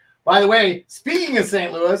 Louis. By the way, speaking of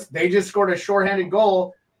St. Louis, they just scored a shorthanded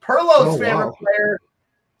goal. Perlo's favorite player,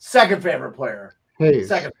 second favorite player.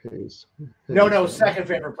 Second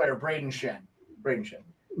favorite player, Braden Shen.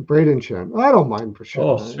 Braden Shen. I don't mind for Shen.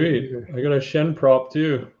 Oh, sweet. I got a Shen prop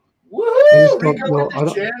too. Woohoo! Rico with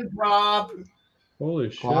the Shen prop. Holy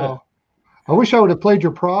shit. Wow. I wish I would have played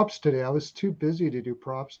your props today. I was too busy to do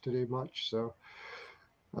props today much. So,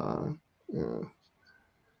 yeah.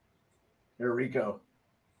 There, Rico.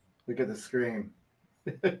 Look at the screen.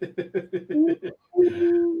 I'm just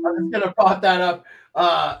going to pop that up.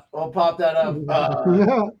 We'll pop that up.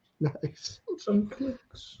 Yeah, nice. Some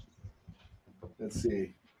clicks. Let's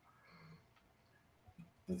see.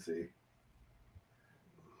 See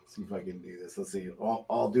if I can do this. Let's see.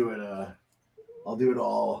 I'll do it. I'll do it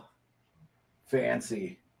all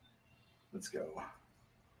fancy. Let's go.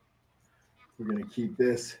 We're gonna keep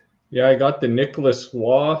this. Yeah, I got the Nicholas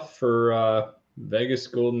Waugh for Vegas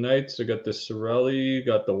Golden Knights. I got the Sorelli,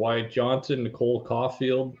 got the Wyatt Johnson, Nicole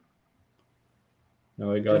Caulfield.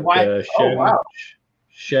 Now I got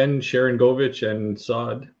Shen, Sharon Govich, and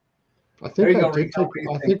Sod. I think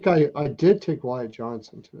I did take Wyatt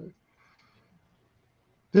Johnson today.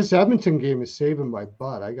 This Edmonton game is saving my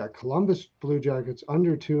butt. I got Columbus Blue Jackets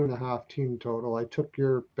under 2.5 team total. I took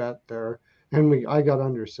your bet there, and I got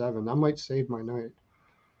under 7. That might save my night.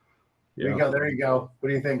 Yeah. There you go. What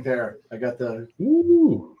do you think there? I got the.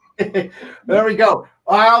 Ooh. There we go.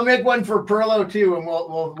 I'll make one for Perlo too, and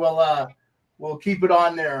we'll keep it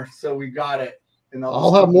on there so we got it. And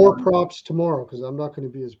I'll have more props tomorrow because I'm not going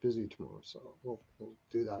to be as busy tomorrow. So we'll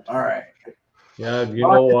do that tomorrow. All right. Yeah, you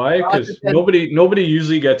know why? Because nobody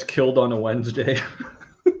usually gets killed on a Wednesday.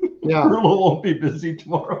 Yeah. Perlo won't be busy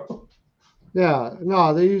tomorrow. Yeah,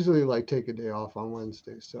 no, they usually take a day off on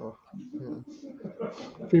Wednesday. So yeah.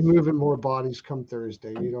 If you're moving more bodies come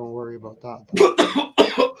Thursday, you don't worry about that.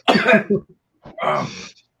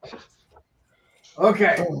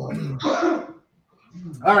 Okay.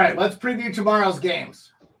 All right, let's preview tomorrow's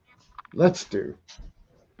games. Let's preview.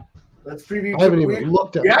 I haven't even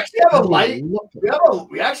looked at. We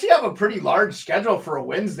actually have a pretty large schedule for a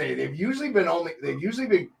Wednesday. They've usually been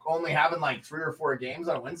only having 3 or 4 games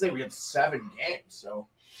on Wednesday. We have 7 games,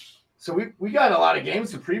 so we got a lot of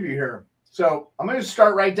games to preview here. So I'm going to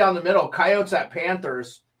start right down the middle. Coyotes at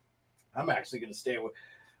Panthers. I'm actually going to stay away.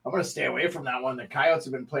 I'm going to stay away from that one. The Coyotes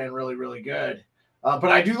have been playing really, really good. But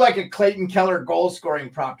I do like a Clayton Keller goal scoring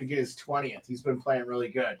prop to get his 20th. He's been playing really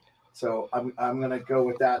good. So I'm going to go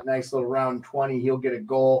with that nice little round 20. He'll get a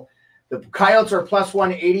goal. The Coyotes are plus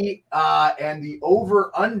 180, and the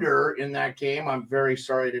over-under in that game, I'm very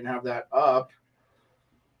sorry I didn't have that up.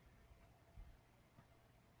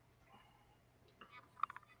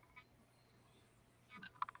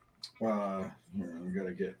 I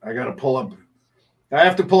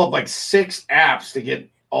have to pull up 6 apps to get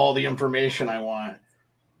all the information I want.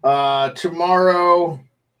 Tomorrow,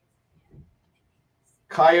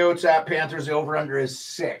 Coyotes at Panthers, the over-under is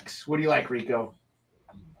 6. What do you like, Rico?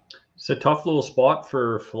 It's a tough little spot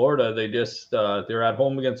for Florida. They just they're at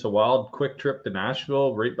home against the Wild, quick trip to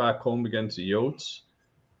Nashville, right back home against the Yotes.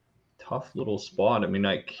 Tough little spot. I mean,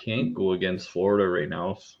 I can't go against Florida right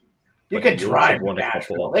now. You could drive to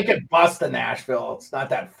Nashville. They could bust to Nashville. It's not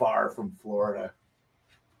that far from Florida.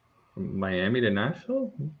 From Miami to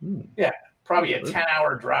Nashville? Mm-hmm. Yeah, probably a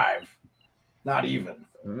 10-hour drive. Not even.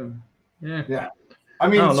 Yeah. I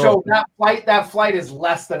mean, so that flight is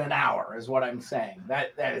less than an hour, is what I'm saying.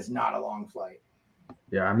 That is not a long flight.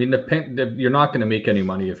 Yeah, I mean, you're not going to make any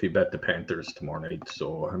money if you bet the Panthers tomorrow night.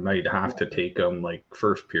 So I might have to take them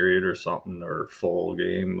first period or something, or full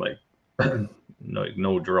game,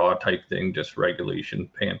 no draw type thing, just regulation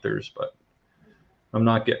Panthers. But I'm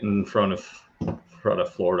not getting in front of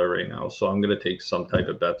Florida right now, so I'm going to take some type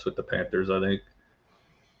of bets with the Panthers. I think.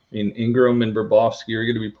 I mean, Ingram and Bobrovsky are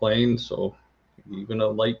going to be playing, so. You're going to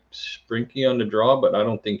like Sprinky on the draw, but I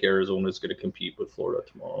don't think Arizona's going to compete with Florida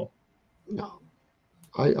tomorrow. No.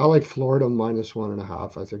 I like Florida minus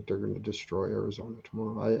 1.5. I think they're going to destroy Arizona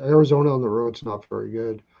tomorrow. Arizona on the road's not very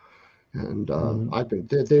good. And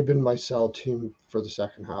they've been my sell team for the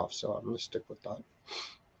second half, so I'm going to stick with that.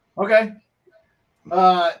 Okay.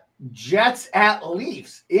 Jets at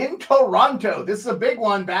Leafs in Toronto. This is a big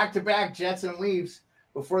one, back-to-back Jets and Leafs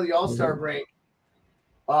before the All-Star break.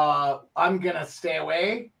 I'm going to stay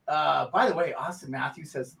away. By the way, Austin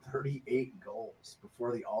Matthews has 38 goals. games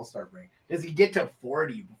before the All-Star break? Does he get to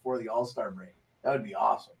 40 before the All-Star break? That would be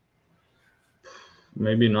awesome.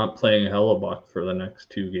 Maybe not playing Hellebuck for the next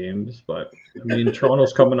 2 games, but I mean,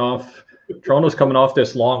 Toronto's coming off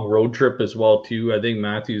this long road trip as well too. I think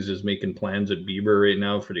Matthews is making plans at Bieber right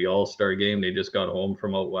now for the All-Star game. They just got home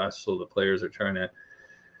from out west, so the players are trying to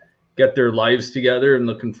get their lives together and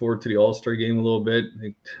looking forward to the All-Star game a little bit. I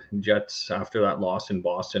think Jets, after that loss in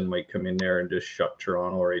Boston, might come in there and just shut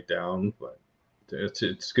Toronto right down. But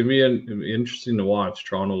it's going to be interesting to watch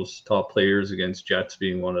Toronto's top players against Jets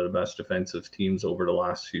being one of the best defensive teams over the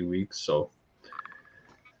last few weeks. So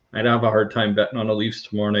I'd have a hard time betting on the Leafs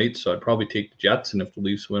tomorrow night. So I'd probably take the Jets, and if the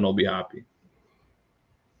Leafs win, I'll be happy.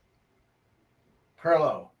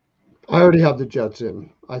 Perlo. I already have the Jets in,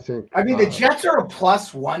 I think. I mean, the Jets are a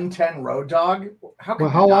plus 110 road dog. How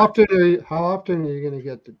often are you going to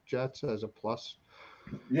get the Jets as a plus?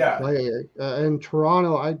 Yeah. In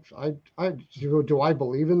Toronto, do I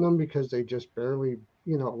believe in them because they just barely,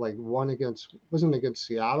 won wasn't against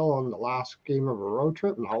Seattle on the last game of a road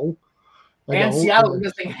trip? No. And Seattle is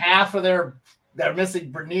missing half of they're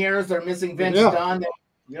missing Berniers, they're missing Vince Dunn.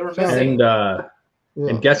 They were missing.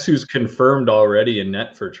 And guess who's confirmed already in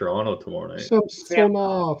net for Toronto tomorrow night?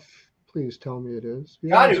 Samsonov. Please tell me it is.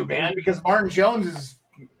 Got to, man, because Martin Jones has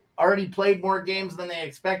already played more games than they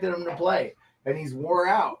expected him to play, and he's wore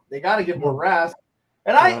out. They got to give him a rest.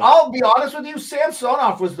 And I'll be honest with you,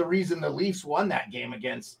 Samsonov was the reason the Leafs won that game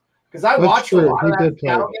against. Because I watched a lot of that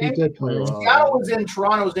Seattle game. He did play well. Seattle was in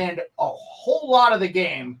Toronto's end a whole lot of the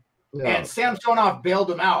game, and Samsonov bailed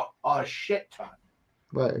him out a shit ton.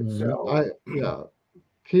 Right. So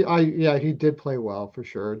he did play well for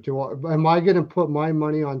sure. Am I going to put my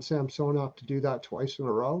money on Samsonov to do that twice in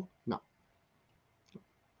a row? No.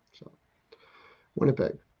 So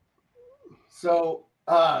Winnipeg. So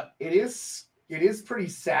it is pretty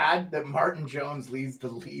sad that Martin Jones leads the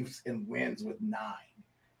Leafs and wins with 9.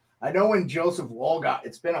 I know when Joseph Woll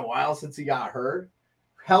it's been a while since he got hurt.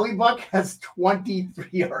 Hellebuck has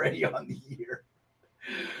 23 already on the year.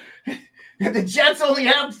 And the Jets only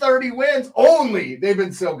have 30 wins. Only. They've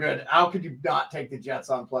been so good. How could you not take the Jets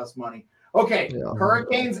on plus money? Okay,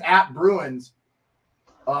 Hurricanes at Bruins.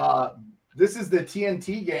 This is the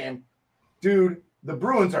TNT game. Dude, the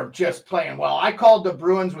Bruins are just playing well. I called the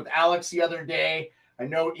Bruins with Alex the other day. I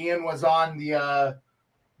know Ian was on the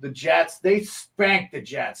Jets. They spanked the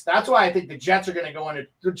Jets. That's why I think the Jets are going to go into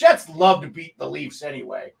 – the Jets love to beat the Leafs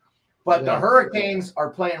anyway. But the Hurricanes are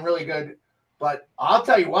playing really good. But I'll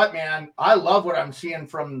tell you what, man, I love what I'm seeing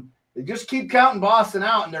from – they just keep counting Boston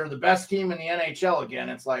out, and they're the best team in the NHL again.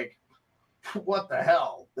 It's like, what the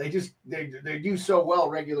hell? They do so well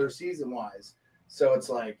regular season-wise. So it's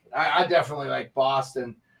like, I definitely like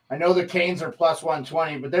Boston. I know the Canes are plus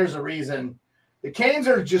 120, but there's a reason. The Canes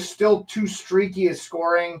are just still too streaky as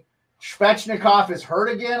scoring. Svechnikov is hurt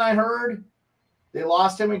again, I heard. They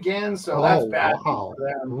lost him again, so that's bad for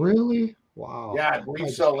them. Really? Wow. Yeah, I believe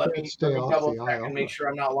so. Let me double check and make sure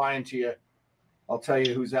I'm not lying to you. I'll tell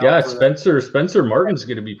you who's out. Yeah, Spencer Martin's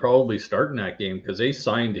going to be probably starting that game because they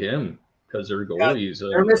signed him because their goalies.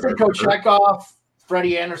 They're missing Kochetkov,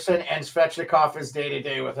 Freddie Anderson, and Svechnikov is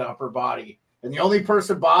day-to-day with an upper body. And the only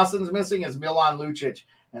person Boston's missing is Milan Lucic.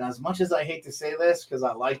 And as much as I hate to say this because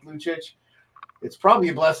I like Lucic, it's probably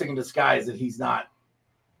a blessing in disguise that he's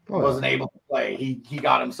wasn't able to play. He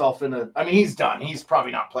got himself he's done. He's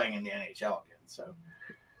probably not playing in the NHL again. So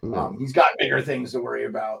he's got bigger things to worry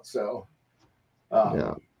about. So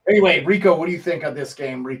anyway, Rico, what do you think of this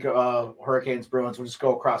game? Rico, Hurricanes, Bruins. We'll just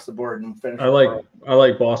go across the board and finish. I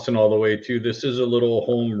like Boston all the way too. This is a little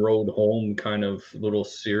home kind of little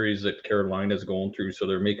series that Carolina's going through. So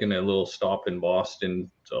they're making a little stop in Boston.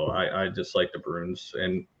 So I just like the Bruins.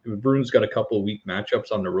 And the Bruins got a couple of weak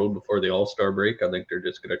matchups on the road before the All-Star break. I think they're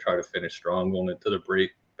just going to try to finish strong going into the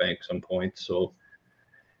break, bank some points. So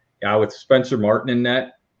yeah, with Spencer Martin in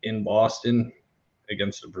net in Boston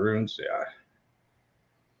against the Bruins,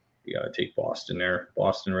 you got to take Boston there.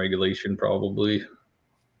 Boston regulation probably.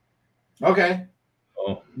 Okay.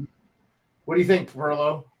 Oh. What do you think,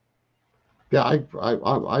 Verlo? Yeah,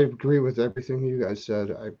 I agree with everything you guys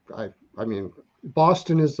said. I mean,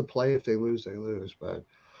 Boston is the play. If they lose, they lose. But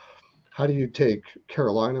how do you take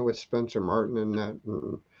Carolina with Spencer Martin in that?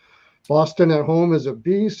 Boston at home is a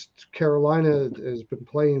beast. Carolina has been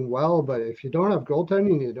playing well, but if you don't have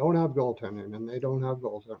goaltending, you don't have goaltending, and they don't have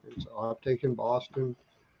goaltending. So I've taken Boston.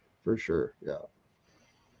 For sure, yeah.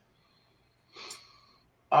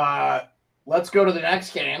 Let's go to the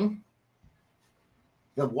next game.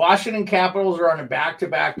 The Washington Capitals are on a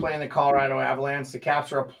back-to-back playing the Colorado Avalanche. The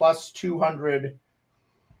Caps are a plus 200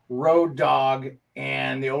 road dog,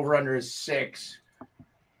 and the over-under is 6.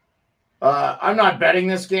 I'm not betting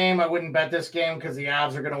this game. I wouldn't bet this game because the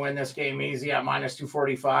Avs are going to win this game easy at minus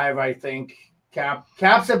 245. I think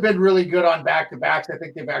Caps have been really good on back-to-backs. I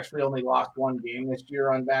think they've actually only lost one game this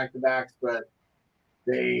year on back-to-backs, but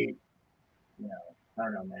they, I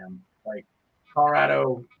don't know, man. Like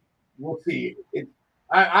Colorado, we'll see.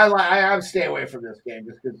 I stay away from this game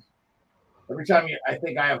just because every time I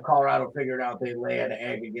think I have Colorado figured out, they lay an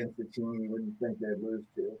egg against the team you wouldn't think they'd lose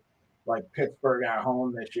to, like Pittsburgh at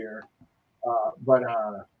home this year.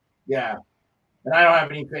 Yeah, and I don't have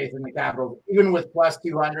any faith in the Capitals, even with plus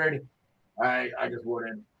 200. I just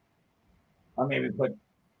wouldn't. I'll maybe put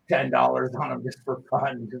 $10 on them just for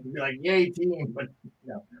fun, just to be like, "Yay, team!" But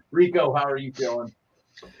Rico, how are you feeling?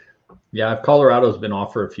 Yeah, Colorado's been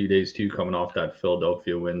off for a few days too, coming off that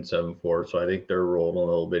Philadelphia win 7-4. So I think they're rolling a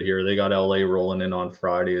little bit here. They got LA rolling in on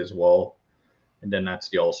Friday as well. And then that's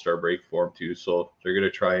the All-Star break for them too. So they're going to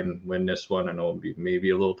try and win this one. I know it'll be maybe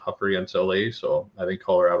a little tougher against LA. So I think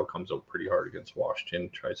Colorado comes out pretty hard against Washington,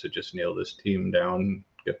 tries to just nail this team down,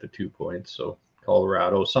 get the 2 points. So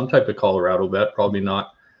Colorado, some type of Colorado bet, probably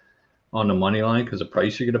not on the money line because the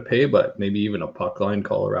price you're going to pay, but maybe even a puck line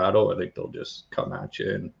Colorado. I think they'll just come at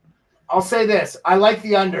you. And I'll say this. I like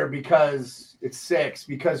the under because it's 6,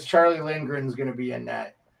 because Charlie Lindgren's going to be in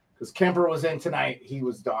net. Because Kemper was in tonight. He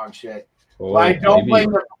was dog shit. oh, I don't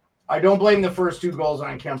blame the first 2 goals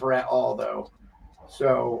on Kemper at all, though.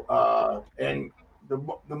 So, and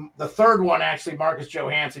the third one, actually, Marcus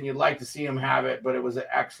Johansson, you'd like to see him have it, but it was an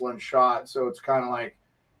excellent shot. So it's kind of like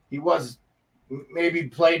he was maybe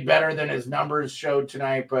played better than his numbers showed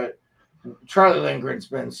tonight, but Charlie Lindgren's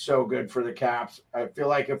been so good for the Caps. I feel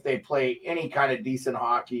like if they play any kind of decent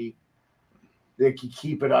hockey, they could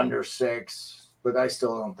keep it under 6, but I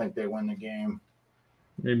still don't think they win the game.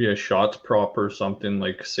 maybe a shots prop or something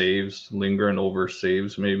like saves, Lindgren over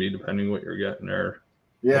saves, maybe, depending what you're getting there.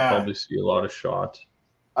 Yeah. You'll probably see a lot of shots.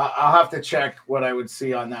 I'll have to check what I would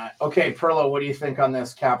see on that. Okay, Perlo, what do you think on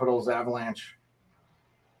this Capitals Avalanche?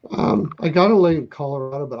 I got to lay in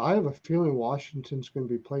Colorado, but I have a feeling Washington's going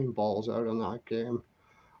to be playing balls out in that game.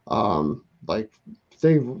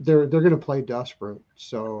 They're going to play desperate.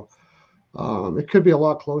 So it could be a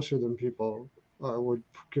lot closer than people would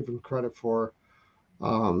give them credit for,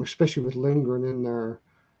 especially with Lindgren in there.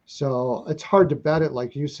 So it's hard to bet it,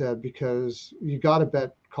 like you said, because you got to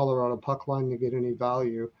bet Colorado puck line to get any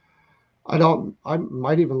value. I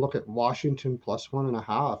might even look at Washington plus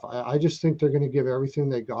 1.5. I just think they're going to give everything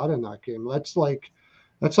they got in that game. That's like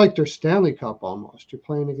their Stanley Cup almost. You're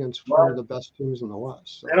playing against one of the best teams in the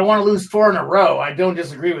West. So. I don't want to lose 4 in a row. I don't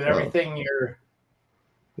disagree with everything you're.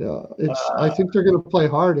 Yeah, I think they're going to play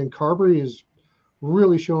hard, and Carberry is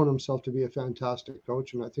really showing himself to be a fantastic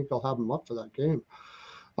coach, and I think I'll have him up for that game.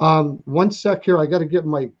 1 sec here. I got to get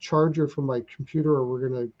my charger from my computer or we're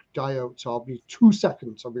going to die out. So I'll be 2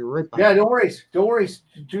 seconds. I'll be right back. Yeah, don't worry.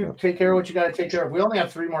 Dude, take care of what you got to take care of. We only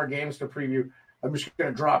have 3 more games to preview. I'm just going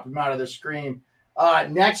to drop them out of the screen.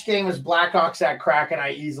 Next game is Blackhawks at Kraken.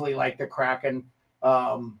 I easily like the Kraken.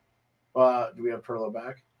 Do we have Perlo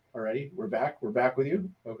back already? We're back. We're back with you.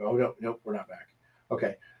 Okay. Oh, nope, we're not back.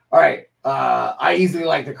 Okay. All right. I easily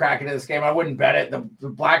like the Kraken in this game. I wouldn't bet it. The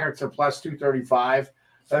Blackhawks are plus 235.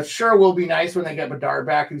 Sure will be nice when they get Bedard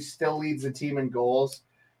back, who still leads the team in goals.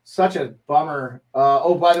 Such a bummer.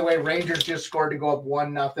 By the way, Rangers just scored to go up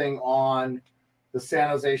 1-0 on the San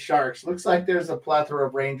Jose Sharks. Looks like there's a plethora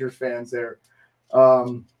of Rangers fans there. I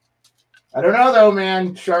don't know, though,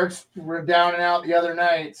 man. Sharks were down and out the other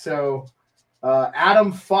night. So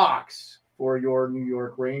Adam Fox for your New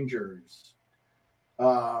York Rangers.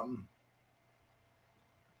 Rico,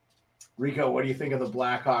 what do you think of the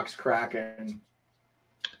Blackhawks Kraken?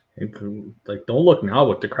 Don't look now,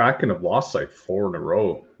 but the Kraken have lost 4 in a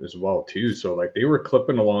row as well too. So they were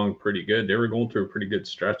clipping along pretty good. They were going through a pretty good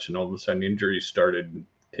stretch, and all of a sudden injuries started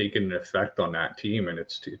taking an effect on that team, and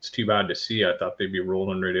it's too bad to see. I thought they'd be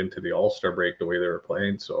rolling right into the All-Star break the way they were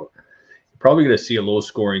playing. So you're probably going to see a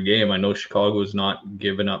low-scoring game. I know Chicago's not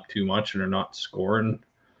giving up too much, and they're not scoring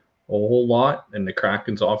a whole lot, and the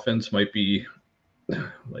Kraken's offense might be a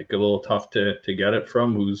little tough to get it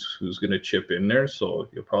from. Who's going to chip in there? So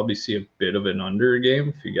you'll probably see a bit of an under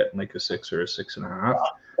game if you get a 6 or a 6.5.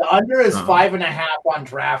 The under is 5.5 on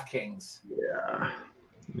DraftKings.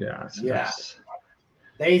 Yeah.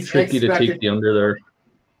 They tricky to take the under there.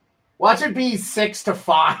 Watch it be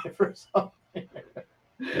 6-5 or something.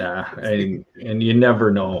 Yeah, and you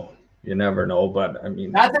never know. You never know, but I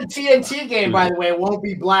mean, that's a TNT game, by the way. It won't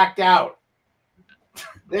be blacked out.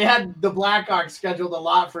 They had the Blackhawks scheduled a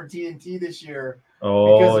lot for TNT this year.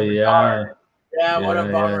 Oh, yeah. Yeah, what a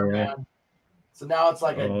bummer, man. So now it's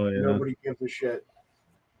like nobody gives a shit.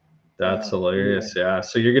 That's hilarious. Yeah.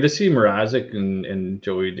 So you're going to see Mrazek and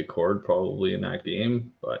Joey Decord probably in that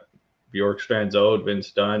game, but Bjorkstrand's out,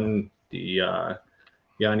 Vince Dunn, the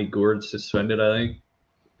Yanni Gourde suspended, I think,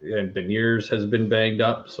 and Beniers has been banged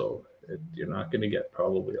up. So you're not going to get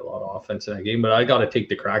probably a lot of offense in that game. But I got to take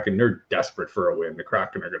the Kraken. They're desperate for a win. The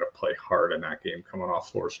Kraken are going to play hard in that game, coming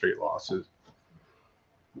off 4 straight losses.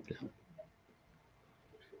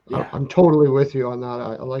 Yeah. I'm totally with you on that.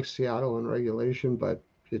 I like Seattle in regulation, but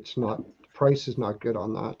it's not, price is not good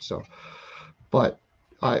on that. So, but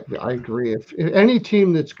I agree. If any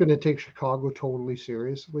team that's going to take Chicago totally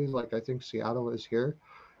seriously, like I think Seattle is here,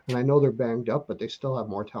 and I know they're banged up, but they still have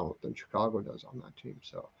more talent than Chicago does on that team.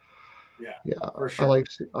 So, yeah, for sure.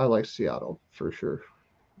 I like Seattle for sure.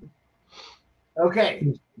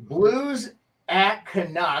 Okay, Blues at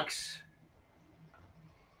Canucks.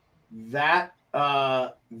 That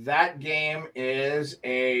game is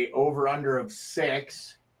a over-under of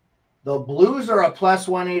 6. The Blues are a plus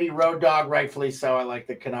 180 road dog, rightfully so. I like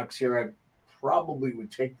the Canucks here. I probably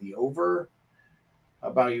would take the over. How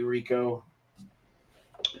about you, Rico?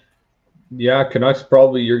 Yeah, Canucks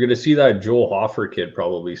probably. You're going to see that Joel Hofer kid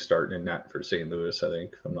probably starting in net for St. Louis, I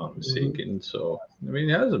think, if I'm not mistaken. Mm-hmm. So, I mean,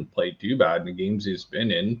 he hasn't played too bad in the games he's been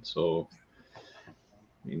in. So,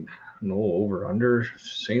 I mean, no over-under.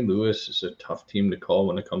 St. Louis is a tough team to call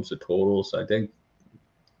when it comes to totals. I think,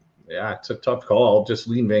 yeah, it's a tough call. I'll just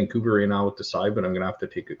lean Vancouver right now with the side, but I'm going to have to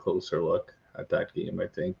take a closer look at that game, I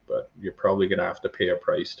think. But you're probably going to have to pay a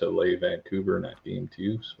price to lay Vancouver in that game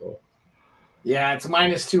too. So, yeah, it's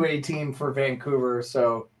minus 218 for Vancouver.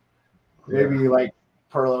 So maybe like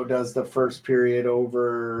Perlo does the first period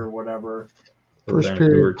over or whatever. First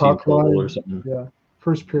period puck line or something. Yeah,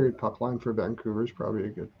 first period puck line for Vancouver is probably a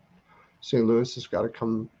good. St. Louis has got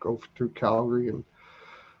to go through Calgary and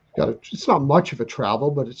it's not much of a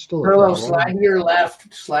travel, but it's still a travel. Slide to your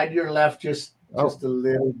left. Slide to your left just a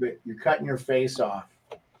little bit. You're cutting your face off.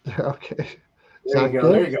 Okay. There you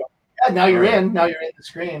go. There you go. Yeah, now you're in. Now you're in the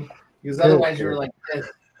screen. Because otherwise you were like this.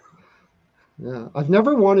 Yeah. I've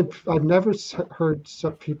never heard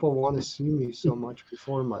some people want to see me so much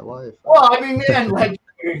before in my life. Well, I mean, man, like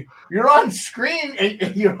you're on screen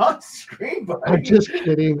and you're on screen, buddy. I'm just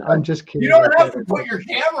kidding. You don't have to put your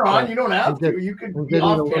camera on. You don't have to. You could be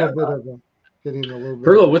off camera. Getting a little bit.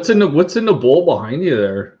 Perlo, what's in the bowl behind you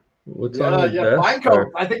there? What's on his desk? Pine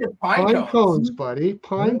cones. I think it's pine cones, buddy.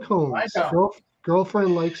 Pine cones.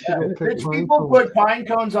 Girlfriend likes to go pick pine people cones. Put pine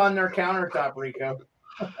cones on their countertop, Rico.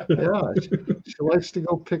 Yeah, she likes to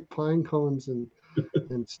go pick pine cones and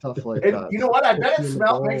stuff like that. You know what? I bet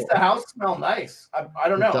it makes the house smell nice. I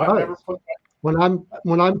don't know. I've never put that.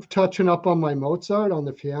 When I'm touching up on my Mozart on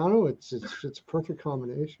the piano, it's a perfect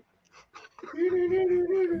combination.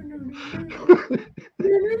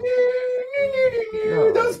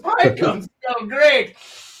 Those pine cones smell great.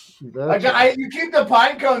 You keep the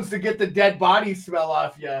pine cones to get the dead body smell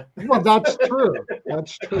off you. Well, that's true.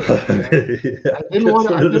 That's true. Yeah. I didn't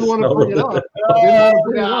want to bring it up. Oh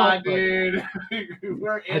God, dude.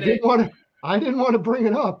 I didn't want to bring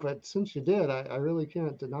it up, but since you did, I really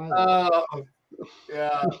can't deny that.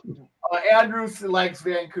 Yeah. Andrew likes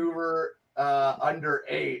Vancouver under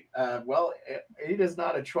 8. Well, 8 is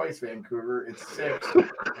not a choice, Vancouver. It's 6.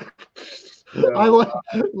 So, I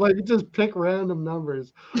like just pick random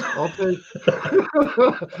numbers. I'll take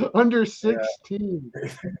under 16.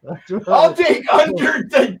 I'll take under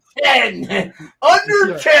 10.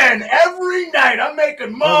 Under 10 every night. I'm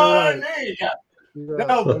making money. Right.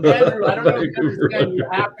 No, Andrew, I don't know if you understand. You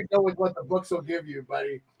have to go with what the books will give you,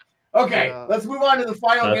 buddy. Okay, let's move on to the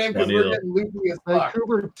final game because we're getting loopy as fuck.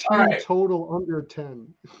 Vancouver team total under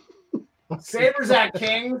 10. Sabres at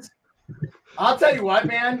Kings. I'll tell you what,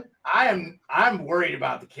 man. I'm worried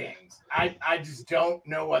about the Kings. I just don't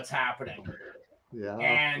know what's happening. Yeah.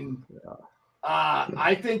 And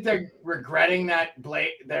I think they're regretting that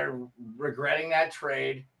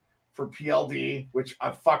trade for PLD, which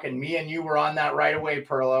me and you were on that right away,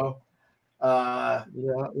 Perlo. Yeah.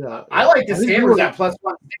 I like the Sabres at plus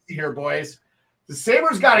 160 here, boys. The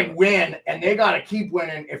Sabres got to win, and they got to keep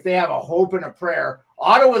winning if they have a hope and a prayer.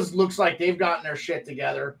 Ottawa's looks like they've gotten their shit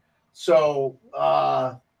together. So,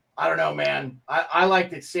 I don't know, man. I like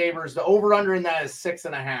the Sabres. The over-under in that is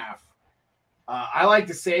 6.5. I like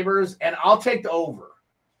the Sabres, and I'll take the over.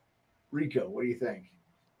 Rico, what do you think?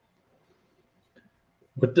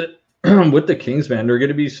 With the Kings, man, they're going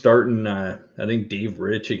to be starting, I think, Dave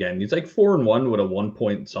Rittich again. He's like 4-1 with a 1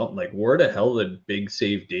 point something. Like, where the hell did big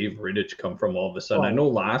save Dave Rittich come from all of a sudden? I know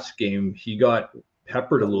last game he got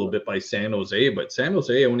peppered a little bit by San Jose, but San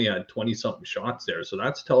Jose only had 20-something shots there. So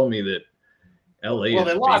that's telling me that LA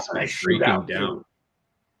is basically breaking down.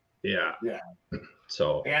 Yeah.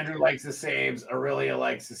 So Andrew likes the saves. Aurelia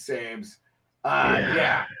likes the saves.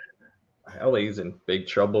 Yeah. LA's in big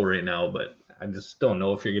trouble right now, but I just don't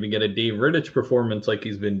know if you're going to get a Dave Rittich performance like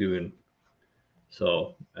he's been doing.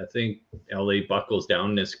 So I think LA buckles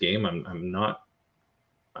down this game. I'm not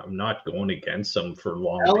going against them for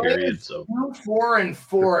long periods. So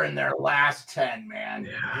 4-4 in their last 10, man.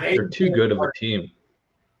 Yeah, they're too good of a team.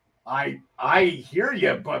 I hear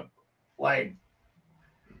you, but like,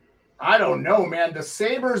 I don't know, man. The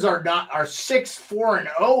Sabres are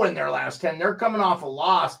 6-4-0 in their last 10. They're coming off a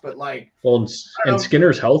loss, but like, well, and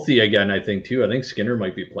Skinner's healthy again, I think too. I think Skinner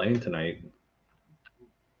might be playing tonight.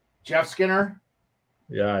 Jeff Skinner?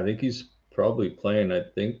 Yeah, I think he's probably playing. I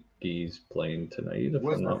think he's playing tonight.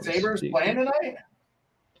 Was the Sabres playing tonight?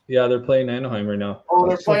 Yeah, they're playing Anaheim right now. Oh,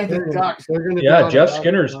 they're playing the Ducks. Yeah, Jeff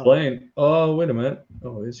Skinner's playing. Oh, wait a minute.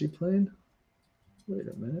 Oh, is he playing? Wait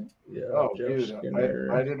a minute. Yeah. Oh, dude,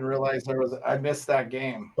 I didn't realize I missed that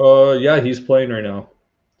game. Yeah, he's playing right now.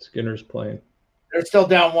 Skinner's playing. They're still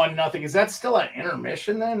down 1-0. Is that still an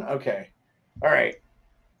intermission then? Okay. All right.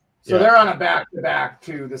 So they're on a back-to-back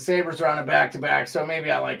too. The Sabres are on a back-to-back. So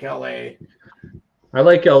maybe I like LA. I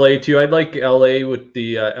like LA too. I'd like LA with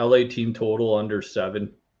the LA team total under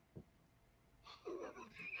 7.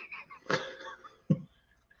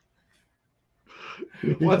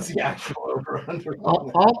 What's the actual over under?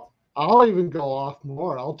 I'll even go off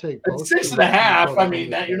more. I'll take both. 6.5. I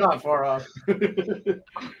mean, you're not far off.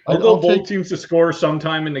 I'll go both teams to score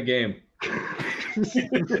sometime in the game.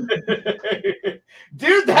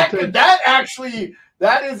 Dude, that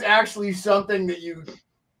is actually something that you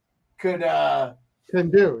could can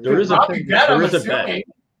do. There is a bet. Yeah,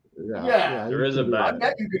 there is a bet. I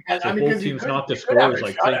bet you could bet. So both teams not to score is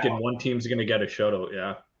like thinking one team's going to get a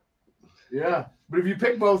shutout. Yeah, but if you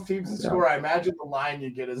pick both teams to score, I imagine the line you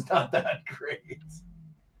get is not that great.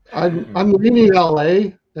 I'm leaning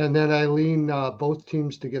LA, and then I lean both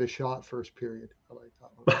teams to get a shot first period. I like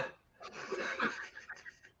that one.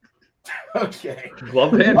 Okay.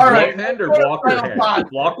 Glove hand, all right. hand or blocker hand?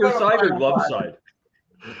 Blocker side or glove side?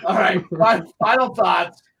 All right. Final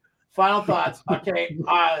thoughts. Okay.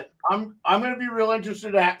 I'm going to be real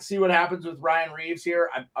interested to see what happens with Ryan Reeves here.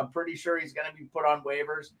 I'm pretty sure he's going to be put on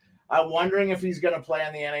waivers. I'm wondering if he's going to play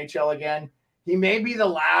in the NHL again. He may be the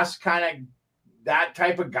last kind of that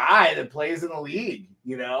type of guy that plays in the league,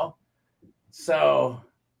 you know? So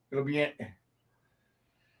it'll be it.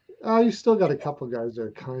 You still got a couple guys that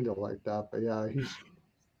are kind of like that, but yeah, he's.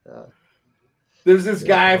 There's this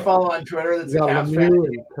guy I follow on Twitter that's a Caps fan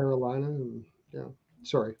in Carolina, and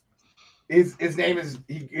sorry. His name is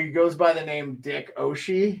he goes by the name Dick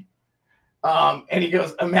Oshie, and he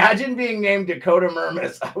goes, "Imagine being named Dakota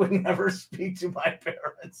Mermis. I would never speak to my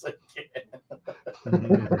parents again."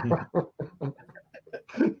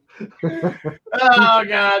 Oh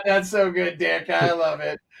God, that's so good, Dick. I love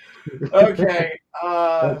it. Okay.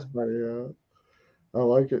 That's funny. I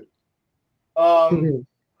like it.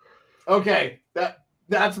 Okay.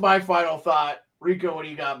 That's my final thought. Rico, what do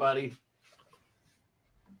you got, buddy?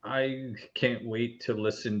 I can't wait to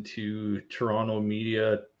listen to Toronto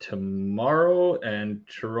media tomorrow and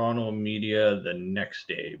Toronto media the next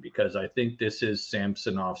day, because I think this is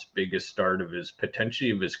Samsonov's biggest start of his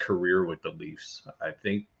career with the Leafs. I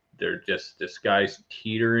think they're just, this guy's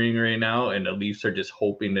teetering right now, and the Leafs are just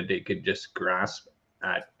hoping that they could just grasp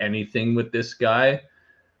at anything with this guy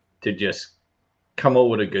to just come out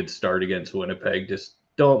with a good start against Winnipeg. Just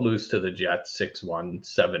don't lose to the Jets 6-1,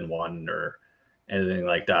 7-1, or anything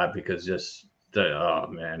like that, because just oh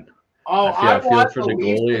man. I feel for the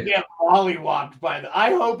goalie to get mollywopped by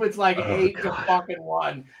I hope it's like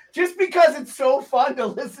 8-1, just because it's so fun to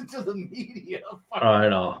listen to the media. I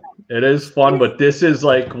know it is fun, but this is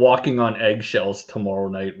like walking on eggshells tomorrow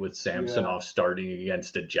night with Samsonov starting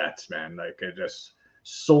against the Jets, man. Like, it just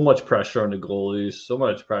so much pressure on the goalies, so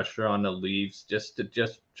much pressure on the Leafs, just to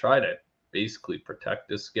try to basically protect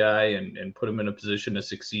this guy and put him in a position to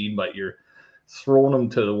succeed. But you're throwing him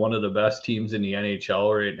to one of the best teams in the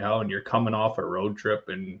NHL right now, and you're coming off a road trip.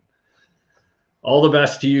 And all the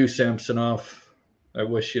best to you, Samsonov. I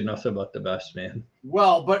wish you nothing but the best, man.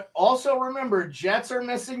 Well, but also remember, Jets are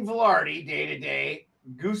missing Velarde day to day.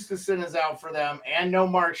 Gustafsson is out for them, and no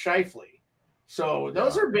Mark Scheifele. So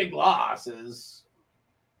those are big losses.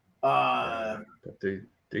 But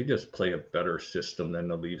they just play a better system than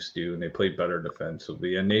the Leafs do, and they play better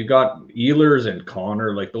defensively. And they got Ehlers and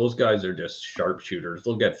Connor. Like, those guys are just sharpshooters.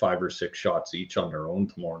 They'll get 5 or 6 shots each on their own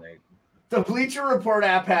tomorrow night. The Bleacher Report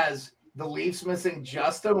app has the Leafs missing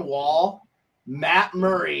Justin Wall, Matt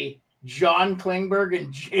Murray, John Klingberg,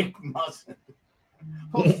 and Jake Muzzin.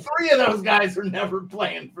 Well, 3 of those guys are never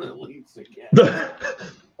playing for the Leafs again.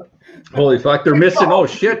 Holy fuck, they're missing. Oh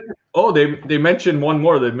shit. Oh, they mentioned one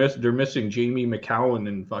more. They're missing Jamie McCowan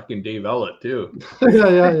and fucking Dave Ellett too.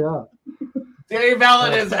 Yeah. Dave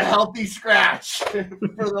Ellett is a healthy scratch for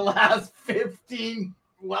the last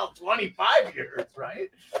 25 years, right?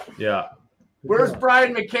 Yeah. Where's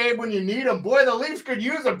Brian McCabe when you need him? Boy, the Leafs could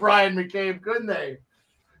use a Brian McCabe, couldn't they?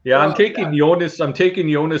 Yeah, I'm taking Jonas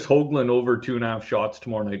Hoagland over 2.5 shots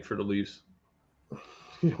tomorrow night for the Leafs.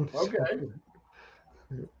 Okay.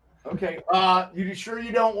 You sure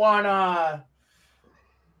you don't want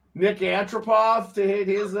Nick Antropov to hit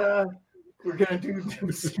his we're gonna do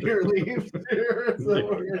obscure Leafs here.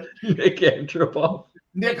 Nick Antropov.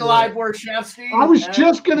 Nikolai Borshevsky. I was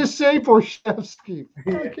just gonna say Borshevsky.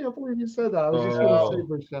 I can't believe you said that. I was just gonna say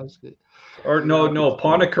Borshevsky. Or no,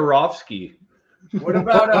 Ponikarovsky. What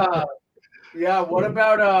about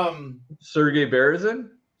Sergei Berezin?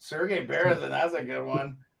 Sergei Berezin, that's a good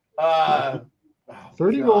one.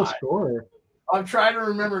 30-goal scorer. I'm trying to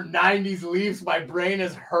remember 90s Leafs. My brain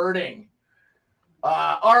is hurting.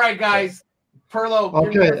 All right, guys. Perlo.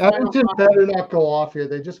 Okay, Edmonton better not go off here.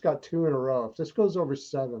 They just got 2 in a row. If this goes over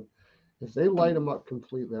 7, if they light them up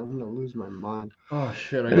completely, I'm going to lose my mind. Oh,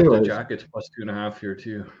 shit. I got the Jackets plus 2.5 here,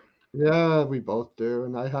 too. Yeah, we both do.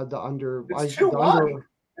 And I had the under. It's 2-1.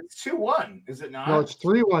 It's 2-1, is it not? No, it's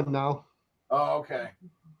 3-1 now. Oh, okay.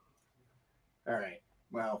 All right.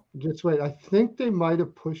 Well. Just wait. I think they might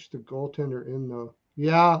have pushed the goaltender in, though.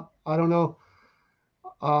 Yeah, I don't know.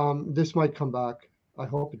 This might come back. I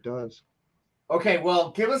hope it does. Okay,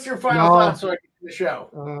 well, give us your final thoughts so I can do the show.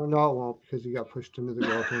 No, it won't because he got pushed into the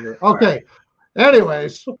goaltender. Okay.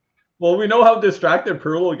 Anyways. Well, we know how distracted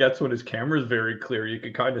Perlo gets when his camera's very clear. You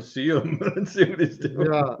can kind of see him and see what he's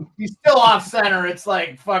doing. Yeah. He's still off center. It's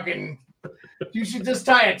like fucking. You should just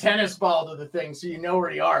tie a tennis ball to the thing so you know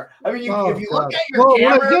where you are. I mean, if you look at your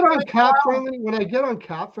camera. When I get on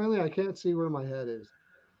Cap Friendly, I can't see where my head is.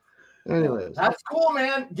 Anyways. That's cool,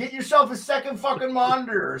 man. Get yourself a second fucking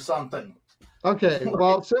monitor or something. Okay,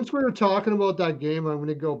 well, since we were talking about that game, I'm going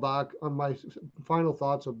to go back on my final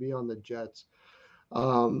thoughts will be on the Jets.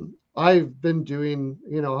 I've been doing,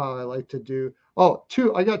 how I like to do.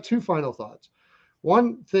 I got 2 final thoughts.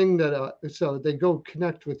 One thing that, so they go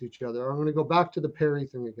connect with each other. I'm going to go back to the Perry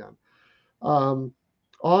thing again. On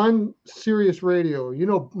Sirius Radio,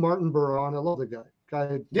 Martin Baron, I love the guy.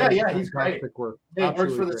 Yeah, he's great. Work. He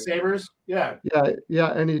works for the Sabres. Yeah,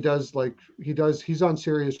 and he does he's on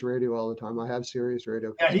Sirius Radio all the time. I have Sirius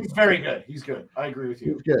Radio. Yeah, he's very good. He's good. I agree with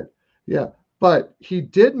you. He's good. Yeah, but he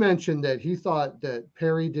did mention that he thought that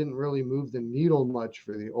Perry didn't really move the needle much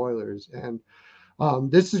for the Oilers, and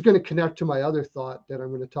this is going to connect to my other thought that I'm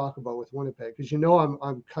going to talk about with Winnipeg, because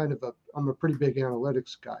I'm a pretty big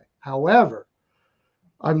analytics guy. However,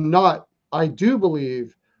 I do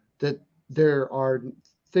believe that there are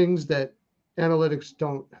things that analytics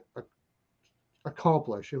don't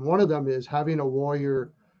accomplish. And one of them is having a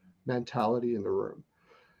warrior mentality in the room.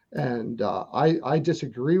 And I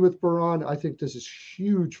disagree with Baron. I think this is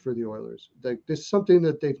huge for the Oilers. This is something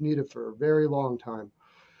that they've needed for a very long time.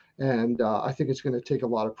 And I think it's going to take a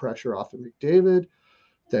lot of pressure off of McDavid,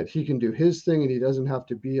 that he can do his thing and he doesn't have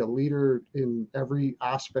to be a leader in every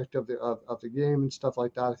aspect of the game and stuff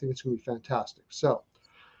like that. I think it's going to be fantastic. So,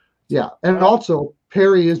 yeah, and also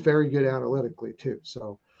Perry is very good analytically too,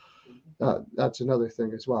 so that's another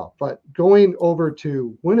thing as well. But going over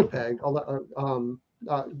to Winnipeg,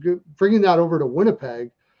 bringing that over to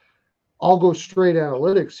Winnipeg, I'll go straight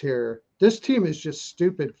analytics here. This team is just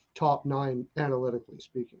stupid top 9 analytically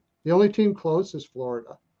speaking. The only team close is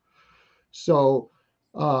Florida. So.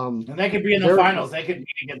 And they could be in the finals. They could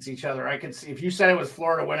beat against each other. I could see if you said it was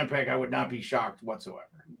Florida Winnipeg, I would not be shocked whatsoever.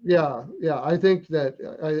 Yeah. I think that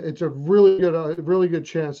it's a really good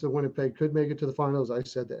chance that Winnipeg could make it to the finals. I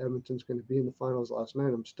said that Edmonton's going to be in the finals last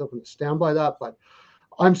night. I'm still going to stand by that, but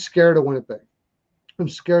I'm scared of Winnipeg. I'm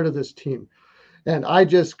scared of this team, and I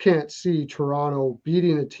just can't see Toronto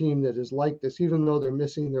beating a team that is like this, even though they're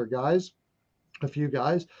missing their guys, a few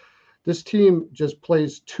guys. This team just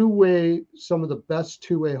plays two-way, some of the best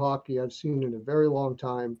two-way hockey I've seen in a very long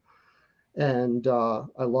time, and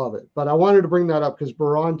I love it. But I wanted to bring that up because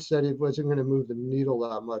Baron said he wasn't going to move the needle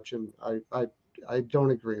that much, and I don't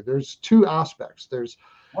agree. There's 2 aspects. You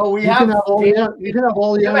can have all the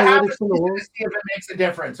analytics in the world. See if it makes a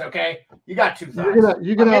difference, okay? You got 2 thoughts.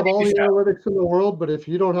 You can have all the analytics in the world, but if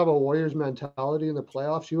you don't have a Warriors mentality in the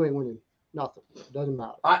playoffs, you ain't winning nothing. It doesn't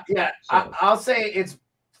matter. I'll say it's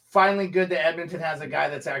finally good that Edmonton has a guy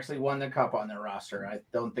that's actually won the cup on their roster. I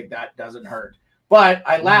don't think that doesn't hurt. But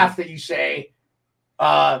I laugh that you say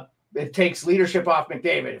it takes leadership off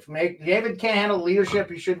McDavid. If McDavid can't handle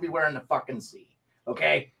leadership, he shouldn't be wearing the fucking C.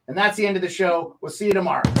 Okay? And that's the end of the show. We'll see you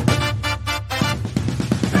tomorrow.